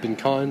 The weather's been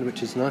kind,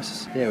 which is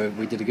nice. Yeah,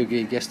 we did a good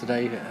gig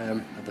yesterday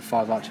at the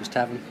Five Arches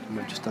Tavern, and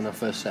we've just done our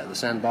first set at the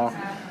Sandbar.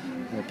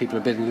 People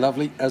have been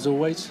lovely, as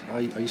always. I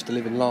used to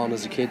live in Larne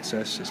as a kid, so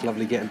it's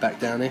lovely getting back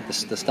down here.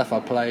 The stuff I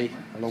play,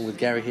 along with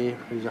Gary here,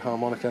 who's a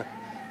harmonica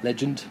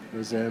legend,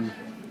 is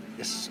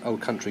it's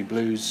old country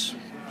blues,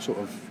 sort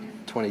of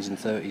 20s and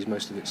 30s,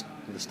 most of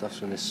the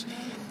stuff's in this.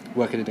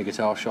 Working in a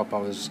guitar shop, I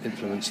was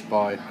influenced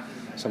by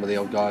some of the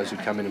old guys who'd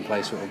come in and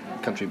play sort of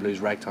country blues,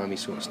 ragtimey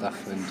sort of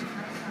stuff, and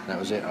that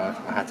was it. I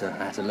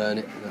had to learn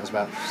it. That was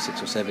about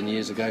 6 or 7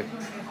 years ago.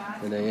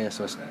 And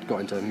so I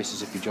got into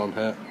Mississippi John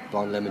Hurt,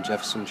 Blind Lemon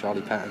Jefferson,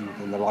 Charlie Patton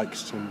and the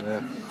likes, and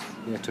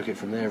took it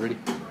from there really.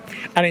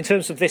 And in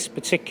terms of this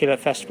particular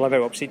festival, I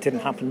know obviously it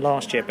didn't happen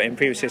last year, but in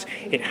previous years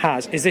it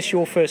has. Is this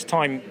your first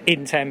time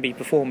in Tenby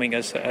performing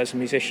as a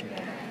musician?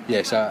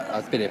 Yes,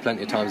 I've been here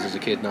plenty of times as a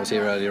kid, and I was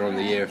here earlier on in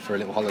the year for a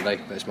little holiday,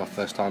 but it's my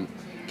first time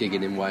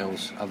gigging in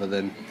Wales, other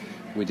than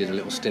we did a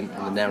little stint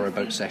on the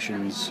narrowboat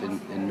sessions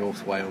in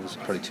North Wales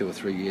probably 2 or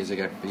 3 years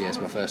ago. But yeah, it's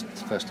my first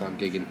time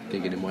gigging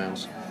in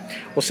Wales.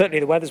 Well, certainly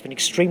the weather's been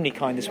extremely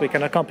kind this week,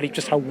 and I can't believe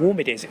just how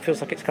warm it is. It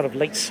feels like it's kind of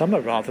late summer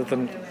rather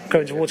than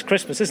going towards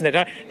Christmas, isn't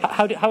it?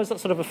 How has that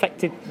sort of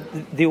affected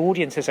the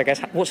audiences, I guess?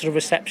 What sort of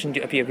reception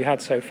have you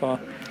had so far?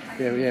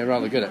 Yeah,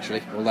 rather good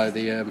actually. Although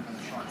the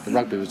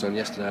rugby was on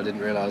yesterday, I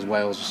didn't realise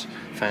Wales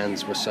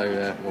fans were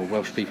so, or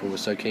Welsh people were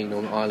so keen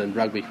on Ireland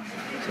rugby.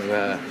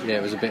 So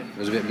it was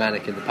a bit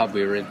manic in the pub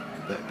we were in,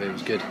 but it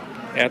was good.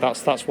 Yeah,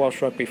 that's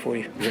Welsh rugby for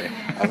you. Yeah,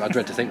 I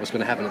dread to think what's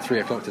going to happen at 3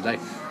 o'clock today.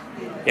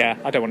 Yeah,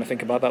 I don't want to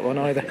think about that one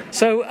either.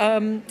 So,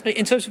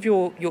 in terms of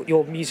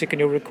your music and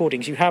your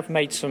recordings, you have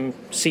made some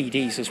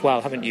CDs as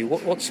well, haven't you?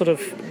 What sort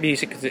of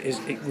music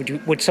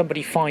would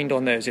somebody find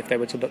on those if they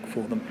were to look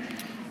for them?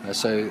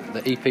 So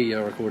the EP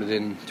I recorded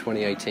in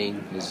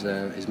 2018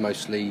 is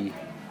mostly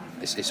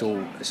it's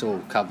all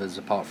covers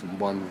apart from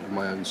one of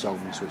my own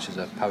songs, which is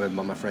a poem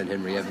by my friend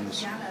Henry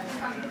Evans.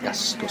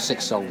 It's got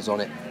 6 songs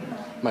on it.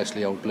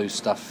 Mostly old blues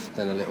stuff,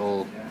 then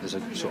there's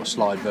a sort of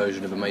slide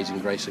version of Amazing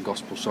Grace, a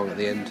gospel song at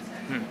the end,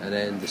 and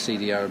then the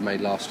CD I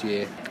made last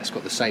year, it's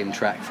got the same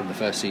track from the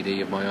first CD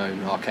of my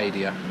own,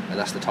 Arcadia, and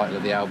that's the title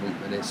of the album,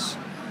 and I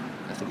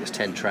think it's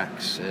 10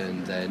 tracks,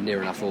 and they're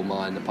near enough all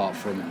mine, apart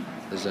from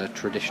there's a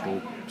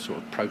traditional sort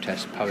of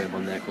protest poem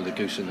on there called The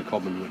Goose in the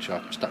Common, which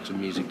I stuck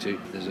some music to.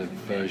 There's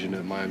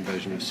my own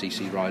version of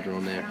CC Rider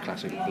on there,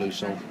 classic blues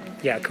song.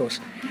 Yeah, of course.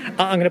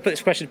 I'm going to put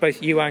this question to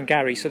both you and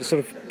Gary. So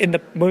sort of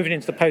moving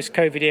into the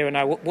post-COVID era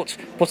now,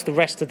 what's the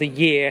rest of the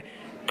year,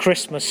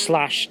 Christmas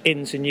 /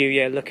 into New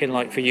Year looking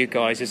like for you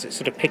guys? Is it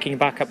sort of picking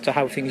back up to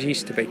how things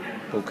used to be?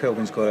 Well,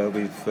 Kelvin's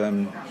promoted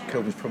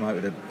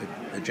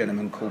a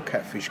gentleman called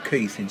Catfish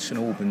Keith in St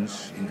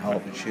Albans in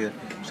Hertfordshire.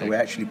 So we're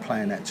actually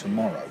playing that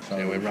tomorrow. So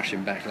yeah, we're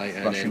rushing back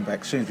later. Rushing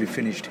back as soon as we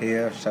finished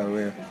here. So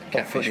we're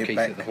Catfish Keith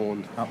back at the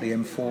Horn. up the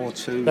M4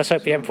 to. Let's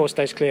hope the M4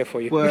 stays clear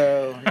for you.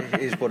 Well,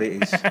 it is what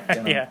it is.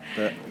 Yeah.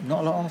 But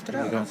not a lot after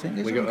that. I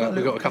think we got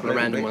a couple of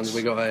random ones.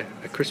 We got a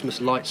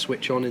Christmas light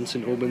switch on in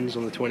St Albans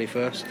on the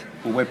 21st.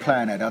 Well, we're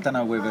playing it. I don't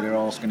know whether they're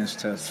asking us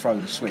to throw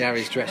the switch.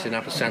 Gary's dressing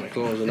up as Santa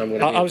Claus, and I'm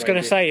going I was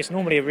going to say, it's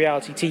normally a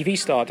reality TV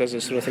star does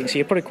this sort of thing, so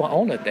you're probably quite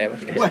honoured there.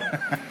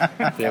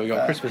 Yeah, we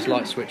got a Christmas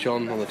light switch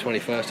on the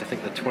 21st. I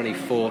think the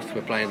 24th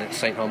we're playing at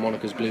St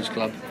Harmonica's Blues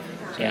Club.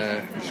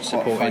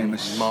 Supporting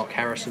Mark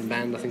Harrison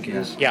band, I think it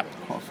is. Yeah.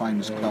 Quite a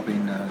famous club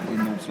in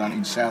North London,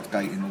 in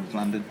Southgate in North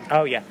London.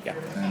 Oh yeah, yeah.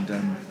 And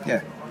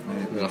yeah.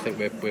 And I think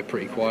we're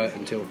pretty quiet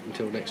until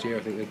next year.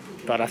 I think.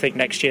 But I think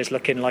next year's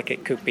looking like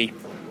it could be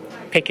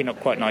picking up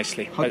quite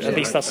nicely. At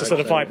least that's the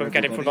sort of vibe I'm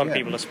getting from a lot of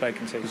people I've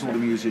spoken to. Because all the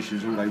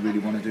musicians, all they really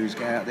want to do is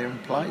get out there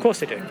and play. Of course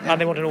they do. Yeah. And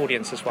they want an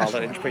audience as well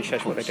that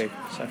appreciates what they do.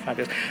 So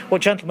fabulous. Well,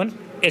 gentlemen,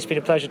 it's been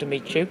a pleasure to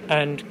meet you.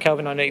 And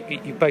Kelvin, I know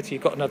you both of you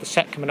got another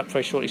set coming up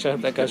very shortly, so I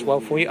hope that goes well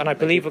for you. And I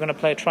believe we're going to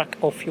play a track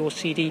off your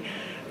CD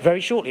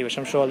very shortly, which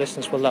I'm sure our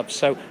listeners will love.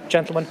 So,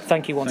 gentlemen,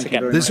 thank you once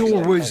again. There's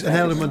always an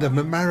element of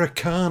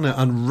Americana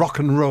and rock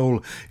and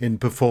roll in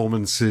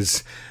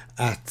performances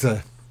at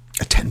a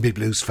Tenby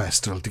Blues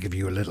Festival to give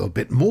you a little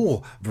bit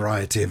more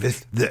variety of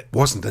it that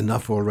wasn't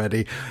enough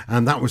already,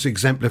 and that was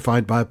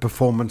exemplified by a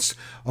performance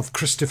of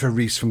Christopher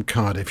Reese from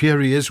Cardiff.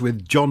 Here he is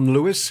with John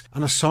Lewis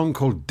and a song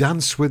called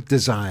Dance with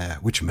Desire,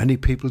 which many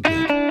people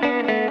did.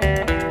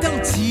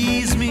 Don't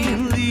tease me,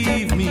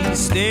 leave me,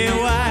 stay a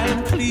while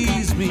and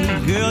please me,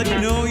 girl, you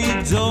know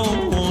you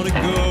don't want to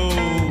go.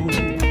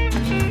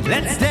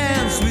 Let's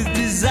dance with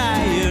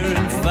desire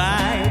and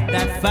fight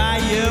that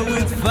fire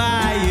with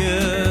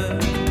fire.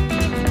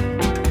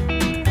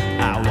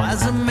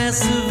 Was a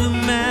mess of a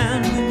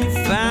man when you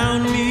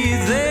found me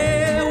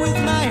there with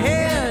my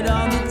head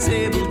on the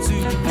table,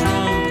 too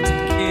drunk to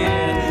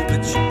care.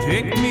 But you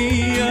picked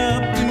me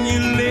up and you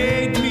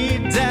laid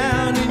me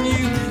down and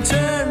you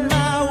turned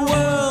my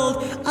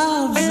world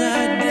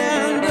upside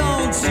down.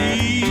 Don't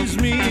tease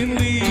me and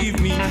leave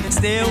me,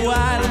 stay a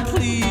while and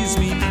please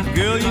me,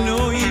 girl, you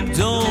know you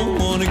don't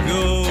want to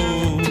go.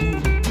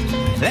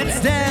 Let's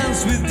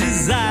dance with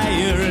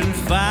desire and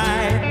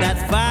fight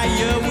that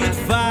fire with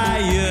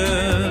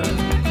fire.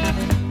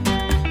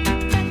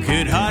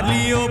 Could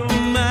hardly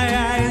open my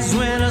eyes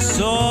when I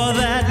saw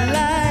that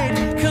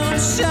light come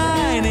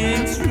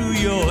shining through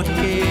your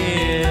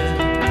hair.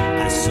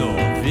 I saw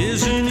a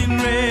vision in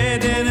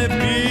red and a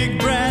big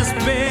brass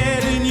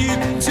bed, and you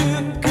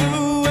took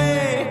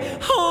away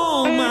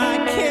all my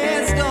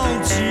cares.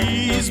 Don't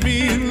tease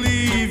me and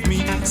leave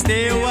me,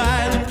 stay a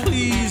while and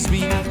please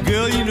me,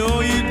 girl, you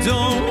know you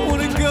don't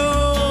want to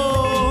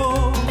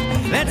go.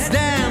 Let's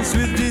dance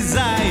with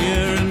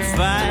desire and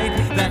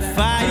fight that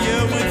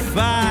fire with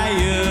fire.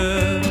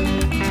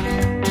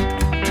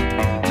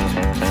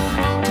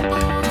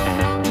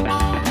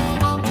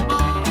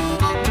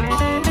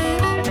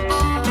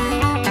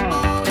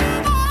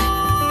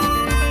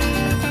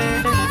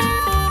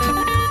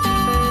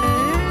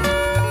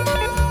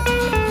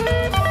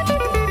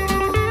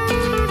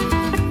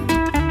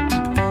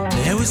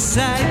 There were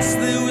sights,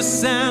 there were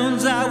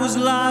sounds, I was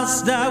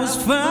lost, I was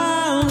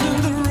found,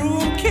 and the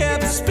room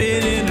kept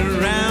spinning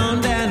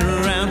around and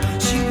around.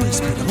 She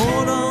whispered,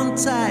 hold on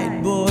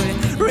tight, boy,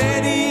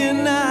 ready or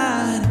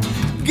not.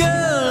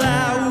 Girl,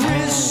 I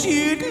wish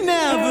you'd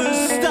never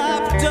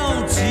stop.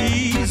 Don't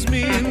tease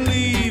me and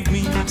leave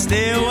me,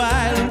 stay a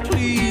while and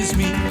please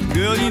me,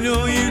 girl, you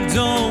know you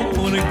don't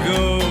want to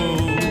go.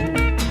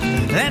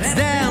 Let's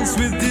dance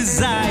with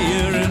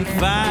desire and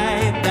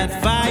fight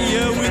that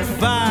fire with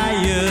fire.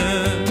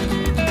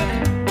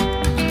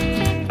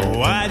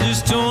 Oh, I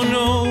just don't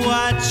know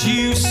what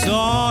you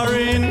saw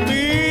in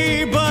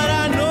me, but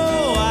I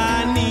know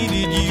I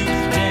needed you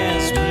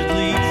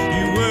desperately.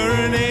 You were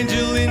an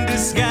angel in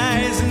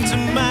disguise, and to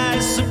my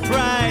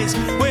surprise,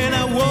 when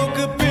I woke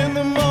up in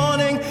the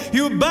morning,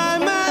 you were by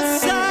my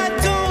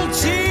side. Don't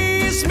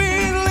tease me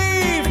and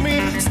leave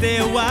me, stay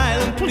a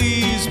while and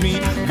please me,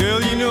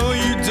 girl, you know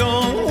you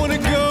don't want to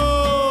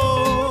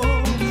go.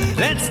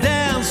 Let's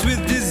dance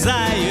with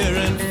desire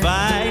and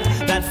fight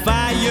that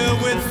fire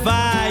with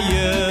fire.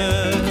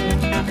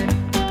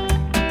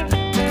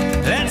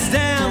 Let's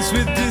dance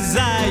with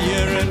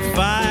desire and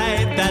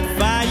fight that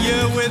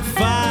fire with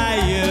fire.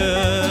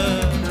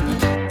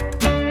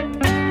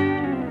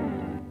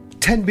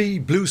 Tenby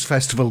Blues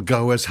Festival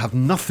goers have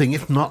nothing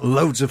if not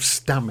loads of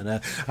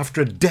stamina.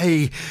 After a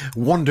day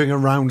wandering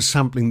around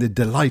sampling the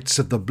delights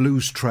of the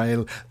blues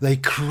trail, they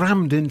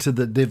crammed into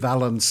the De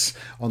Valence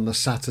on the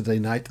Saturday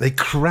night. They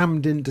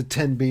crammed into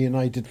Tenby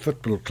United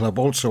Football Club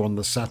also on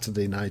the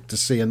Saturday night to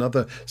see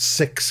another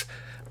 6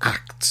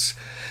 acts.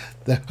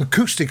 The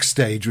acoustic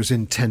stage was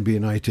in Tenby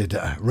United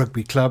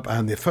Rugby Club,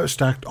 and the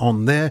first act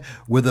on there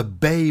were the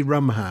Bay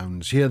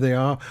Rumhounds. Here they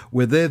are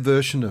with their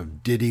version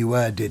of Diddy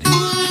Where Diddy.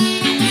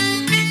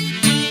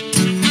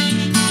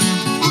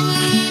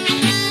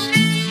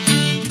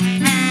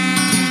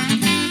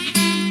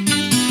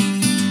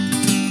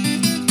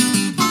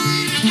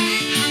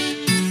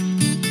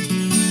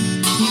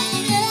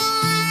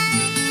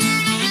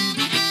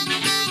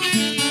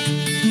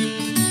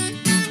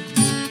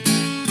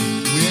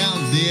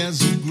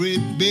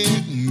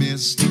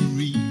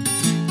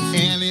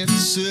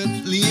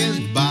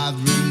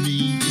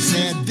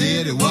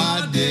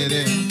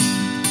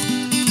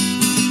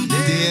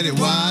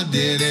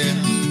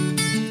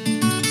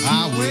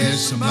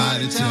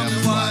 somebody tell me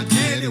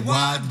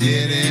what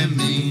did it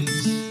mean?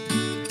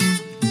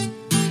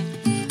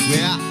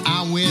 Well,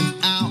 I went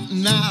out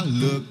and I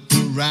looked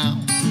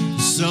around.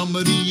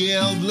 Somebody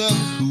yelled, look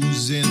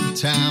who's in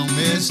town.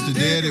 Mr.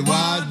 Diddy,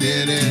 what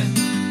did it?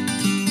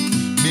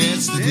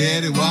 Mr.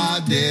 Diddy,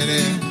 what did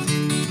it?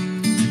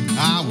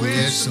 I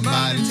wish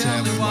somebody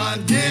tell me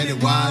what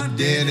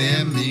did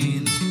it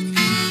mean?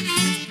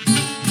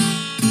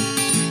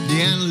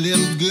 Then a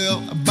little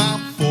girl about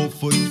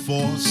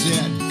 4'4"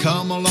 said,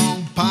 come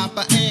along,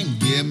 Papa, and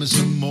give me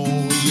some more.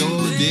 Yo,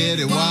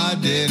 Diddy,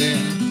 what did it?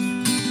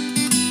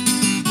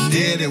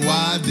 Diddy,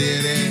 what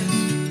did it?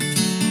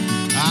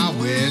 I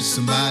wish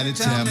somebody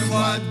tell me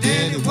what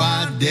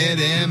did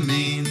it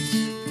mean?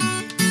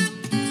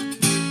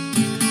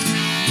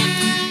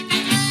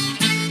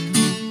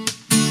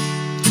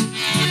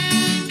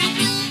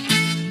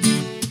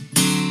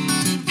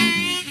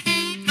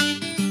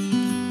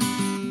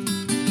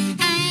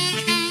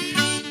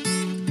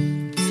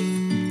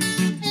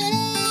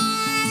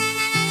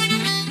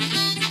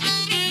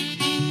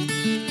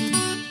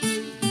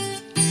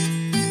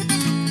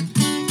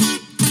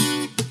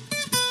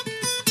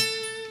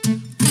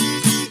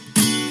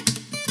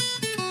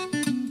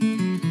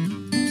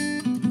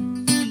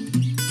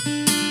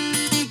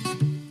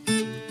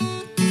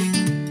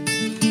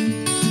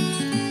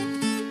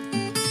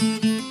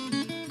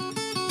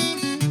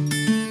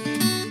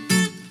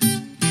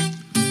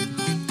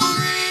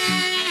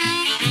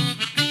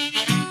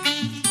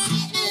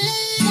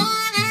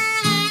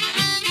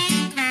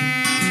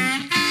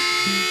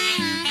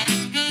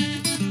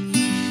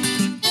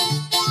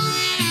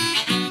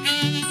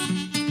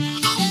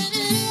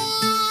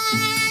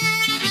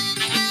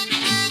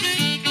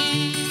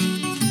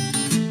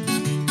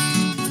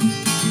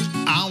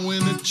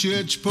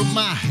 Church, put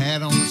my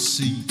hat on the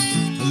seat.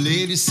 A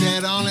lady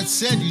sat on it,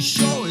 said, you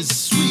sure is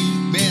sweet.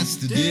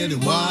 Mr. Diddy,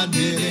 what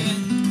did it?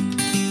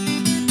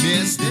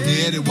 Mr.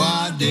 Diddy,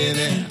 what did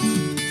it?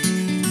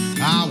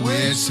 I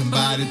wish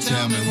somebody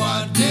tell me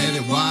what did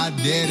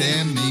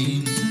it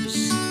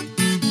means.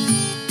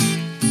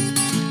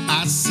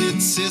 I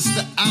said,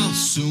 sister, I'll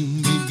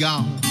soon be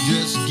gone.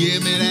 Just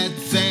give me that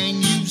thing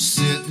you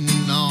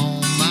sitting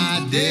on.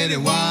 My daddy,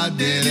 what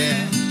did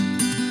it?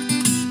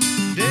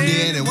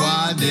 Diddy,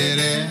 what did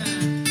it?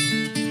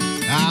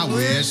 I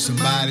wish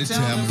somebody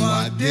tell me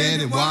what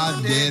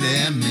did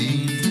it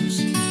means.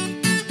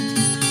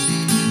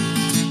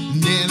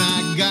 Then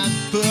I got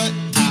put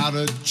out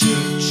of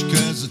church,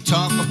 cause I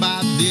talk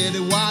about Diddy,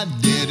 what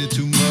did it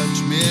too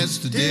much.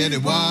 Mr. Diddy,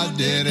 what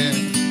did it?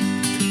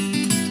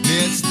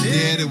 Mr.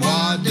 Diddy,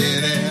 what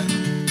did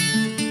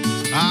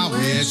it? I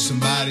wish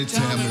somebody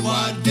tell me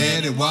what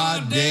did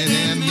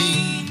it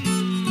mean.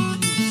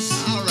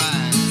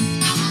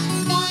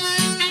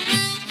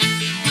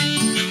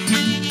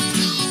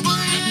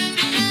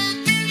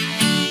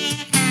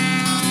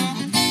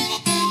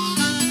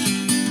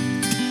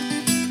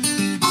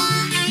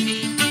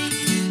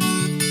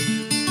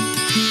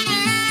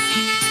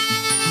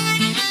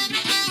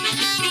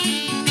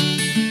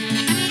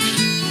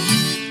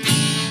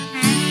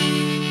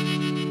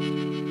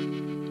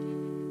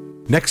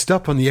 Next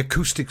up on the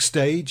acoustic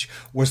stage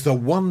was the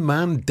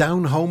one-man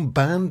down-home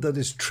band that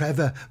is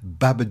Trevor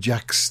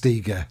Babajack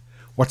Steger.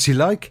 What's he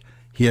like?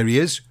 Here he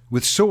is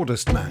with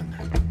Sawdust Man.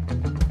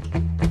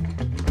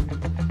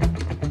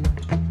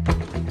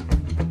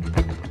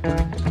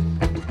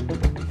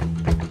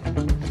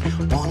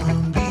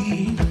 Wanna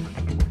be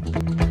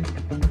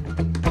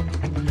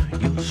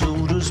your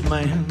sawdust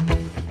man.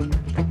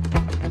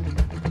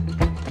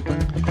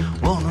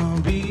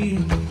 Wanna be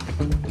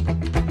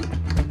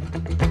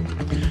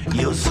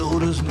your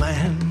sawdust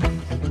man.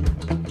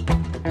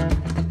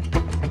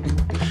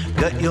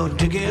 Got your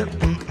ticket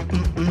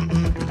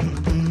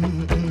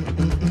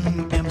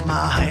in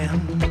my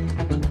hand.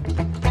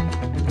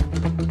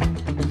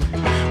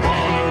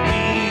 Wanna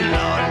be,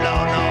 Lord,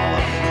 Lord,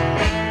 Lord,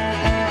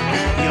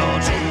 your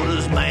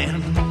sawdust man.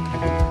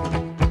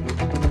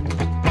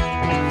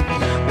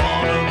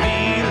 Wanna be,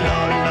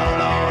 Lord, Lord,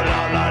 Lord,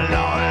 Lord,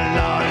 Lord,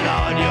 Lord,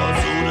 Lord, your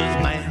sawdust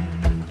man.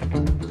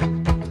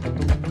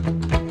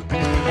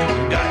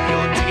 Got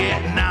your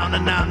ticket now, now,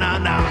 now, now,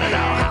 now,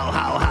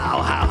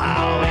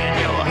 how, in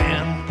your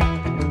hand.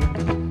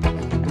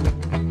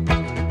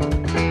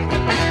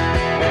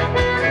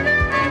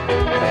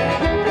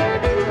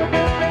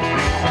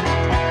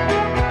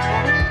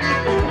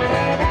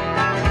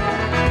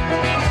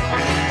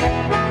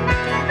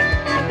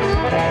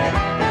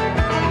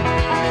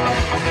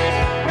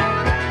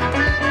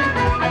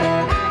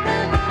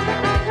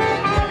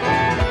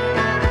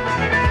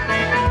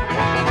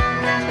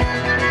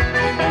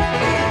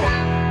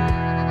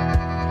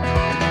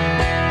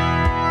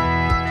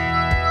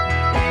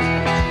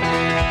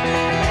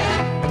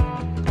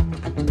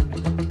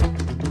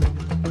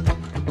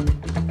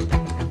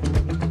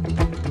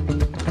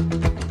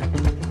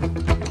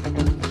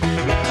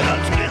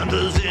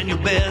 In your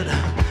bed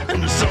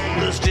and the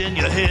sawdust in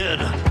your head,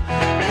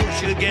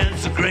 push you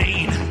against the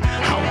grain.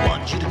 I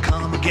want you to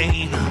come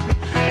again.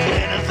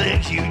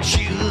 Anything you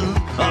choose,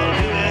 I'll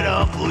do it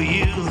all for for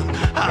you.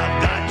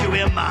 I've got you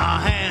in my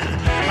hand.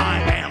 I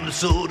am the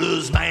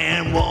soda's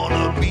man.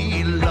 Wanna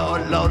be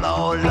Lord, Lord,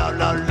 Lord, Lord,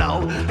 Lord,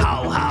 Lord.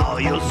 How,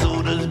 you're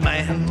soda's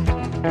man.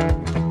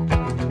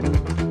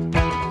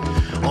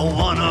 Oh,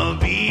 wanna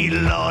be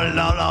Lord,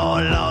 Lord,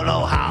 Lord, Lord,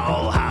 Lord.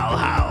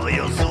 How,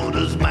 you're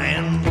soda's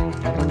man.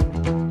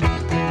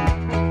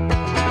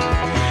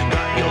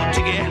 Got your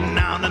ticket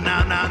now, now,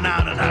 now, now, now,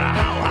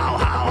 now,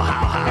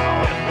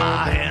 how, in my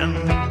hand.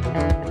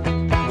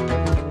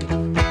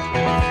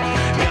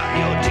 Got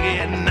your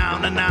ticket now,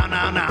 now, now,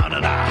 now, now,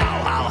 now,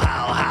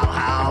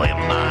 how, in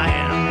my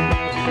hand.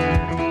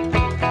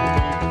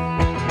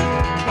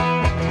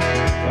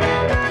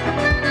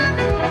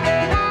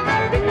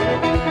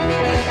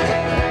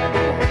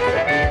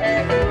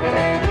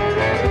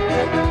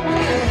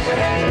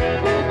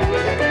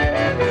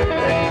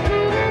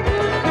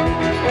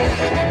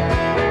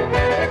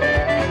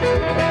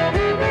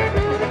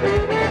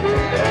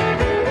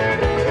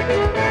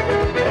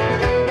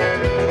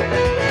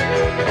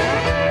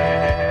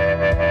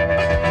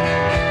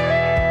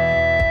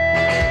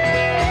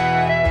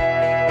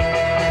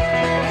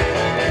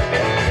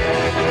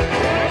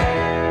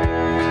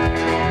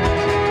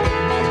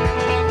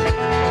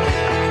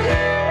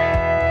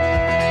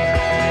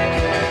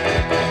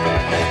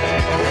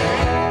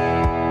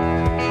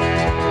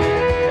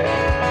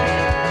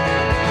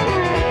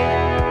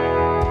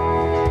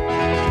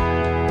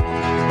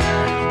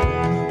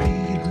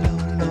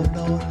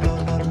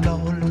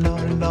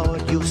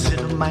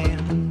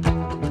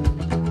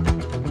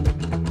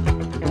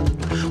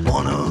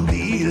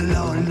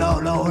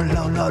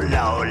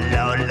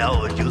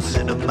 Lord, you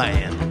sinner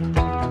man.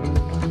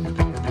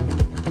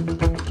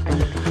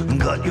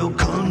 Got your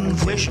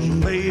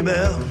confession, baby,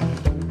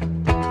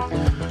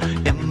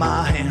 in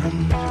my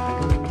hand.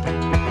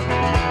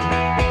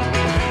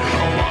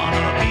 I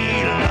wanna be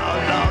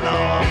Lord, Lord,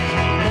 Lord,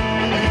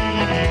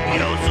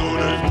 your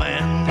soda's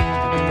man.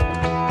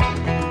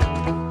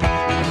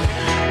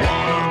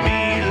 Wanna be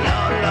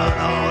Lord, Lord,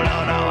 Lord,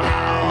 Lord, Lord,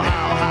 how,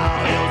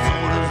 your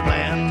soda's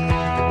man.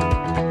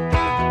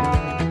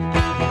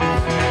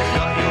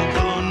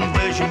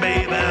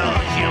 Baby,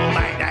 she'll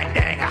make that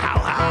dang how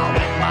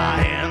in my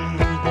hand.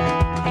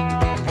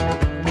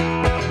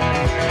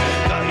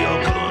 Got your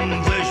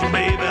confession,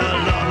 baby,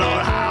 Lord,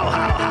 Lord, how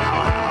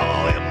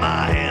in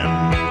my hand.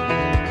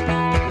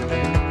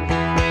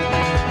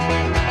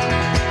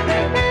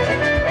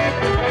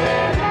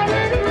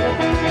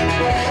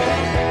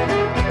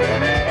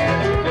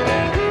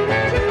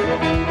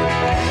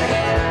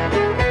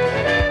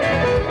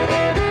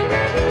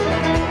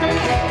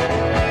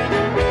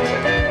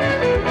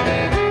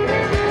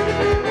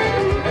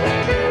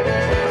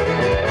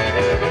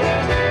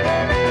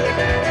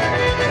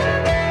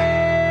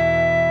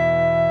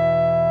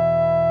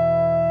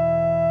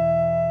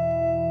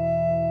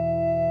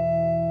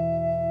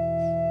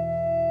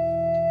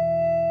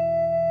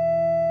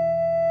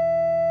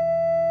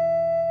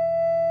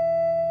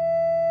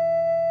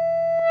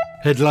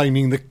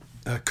 Headlining the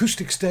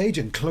acoustic stage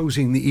and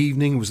closing the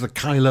evening was the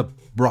Kyla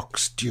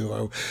Brox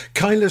duo.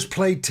 Kyla's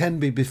played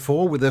Tenby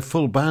before with her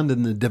full band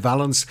in the De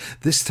Valence.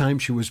 This time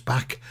she was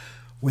back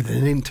with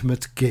an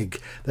intimate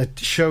gig that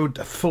showed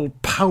the full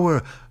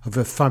power of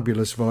her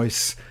fabulous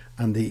voice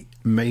and the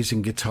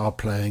amazing guitar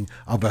playing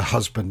of her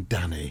husband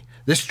Danny.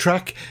 This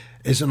track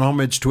is an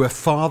homage to her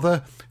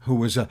father, who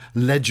was a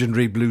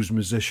legendary blues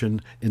musician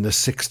in the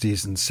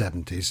 60s and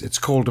 70s. It's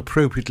called,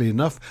 appropriately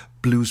enough,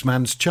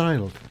 Bluesman's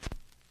Child.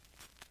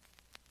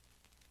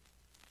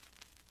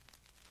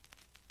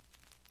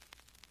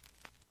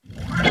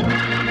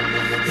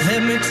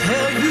 Let me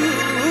tell you,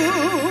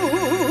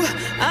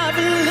 I've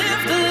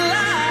lived a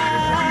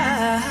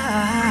life,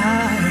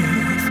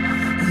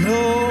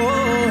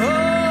 Lord,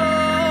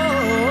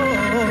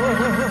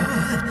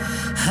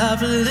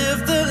 I've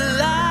lived the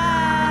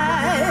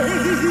life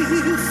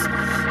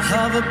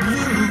of a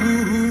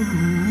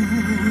blues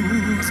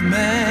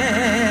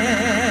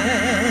man's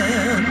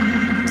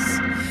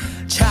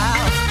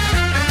child.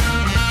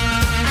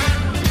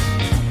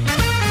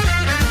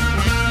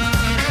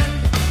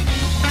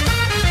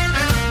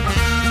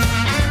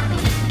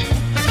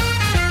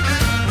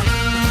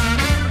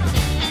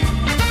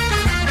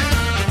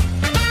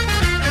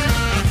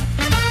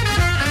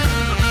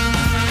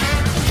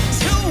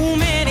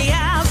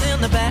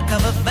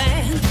 Of a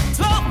van,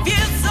 12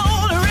 years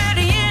old,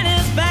 already in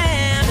his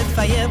band. If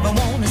I ever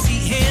want to see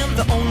him,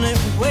 the only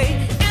way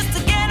is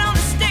to get on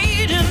the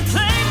stage and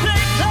play,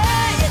 play,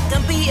 play. It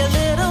can be a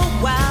little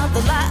wild,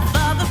 the life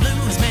of a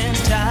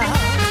bluesman's child.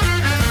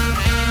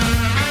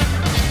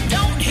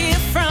 Don't hear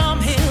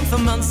from him for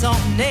months on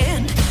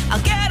end.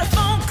 I'll get a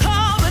phone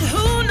call, but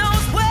who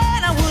knows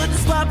when. I wouldn't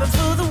swap him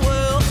for the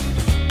world.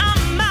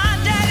 I'm my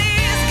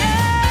daddy's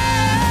girl.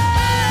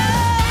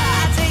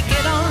 I take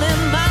it all in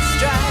my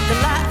stride, the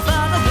life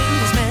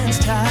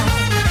child.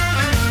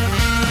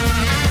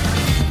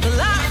 The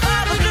life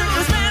of a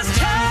bluesman's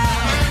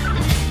child.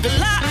 The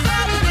life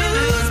of a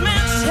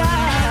bluesman's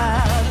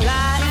child.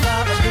 Life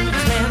of a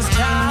bluesman's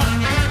child.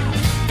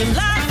 The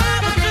life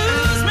of a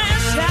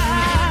bluesman's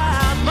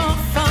child. More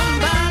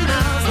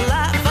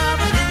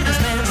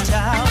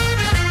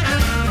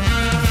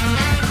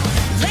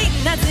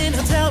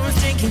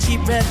drinking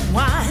cheap red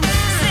wine,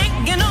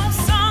 singing on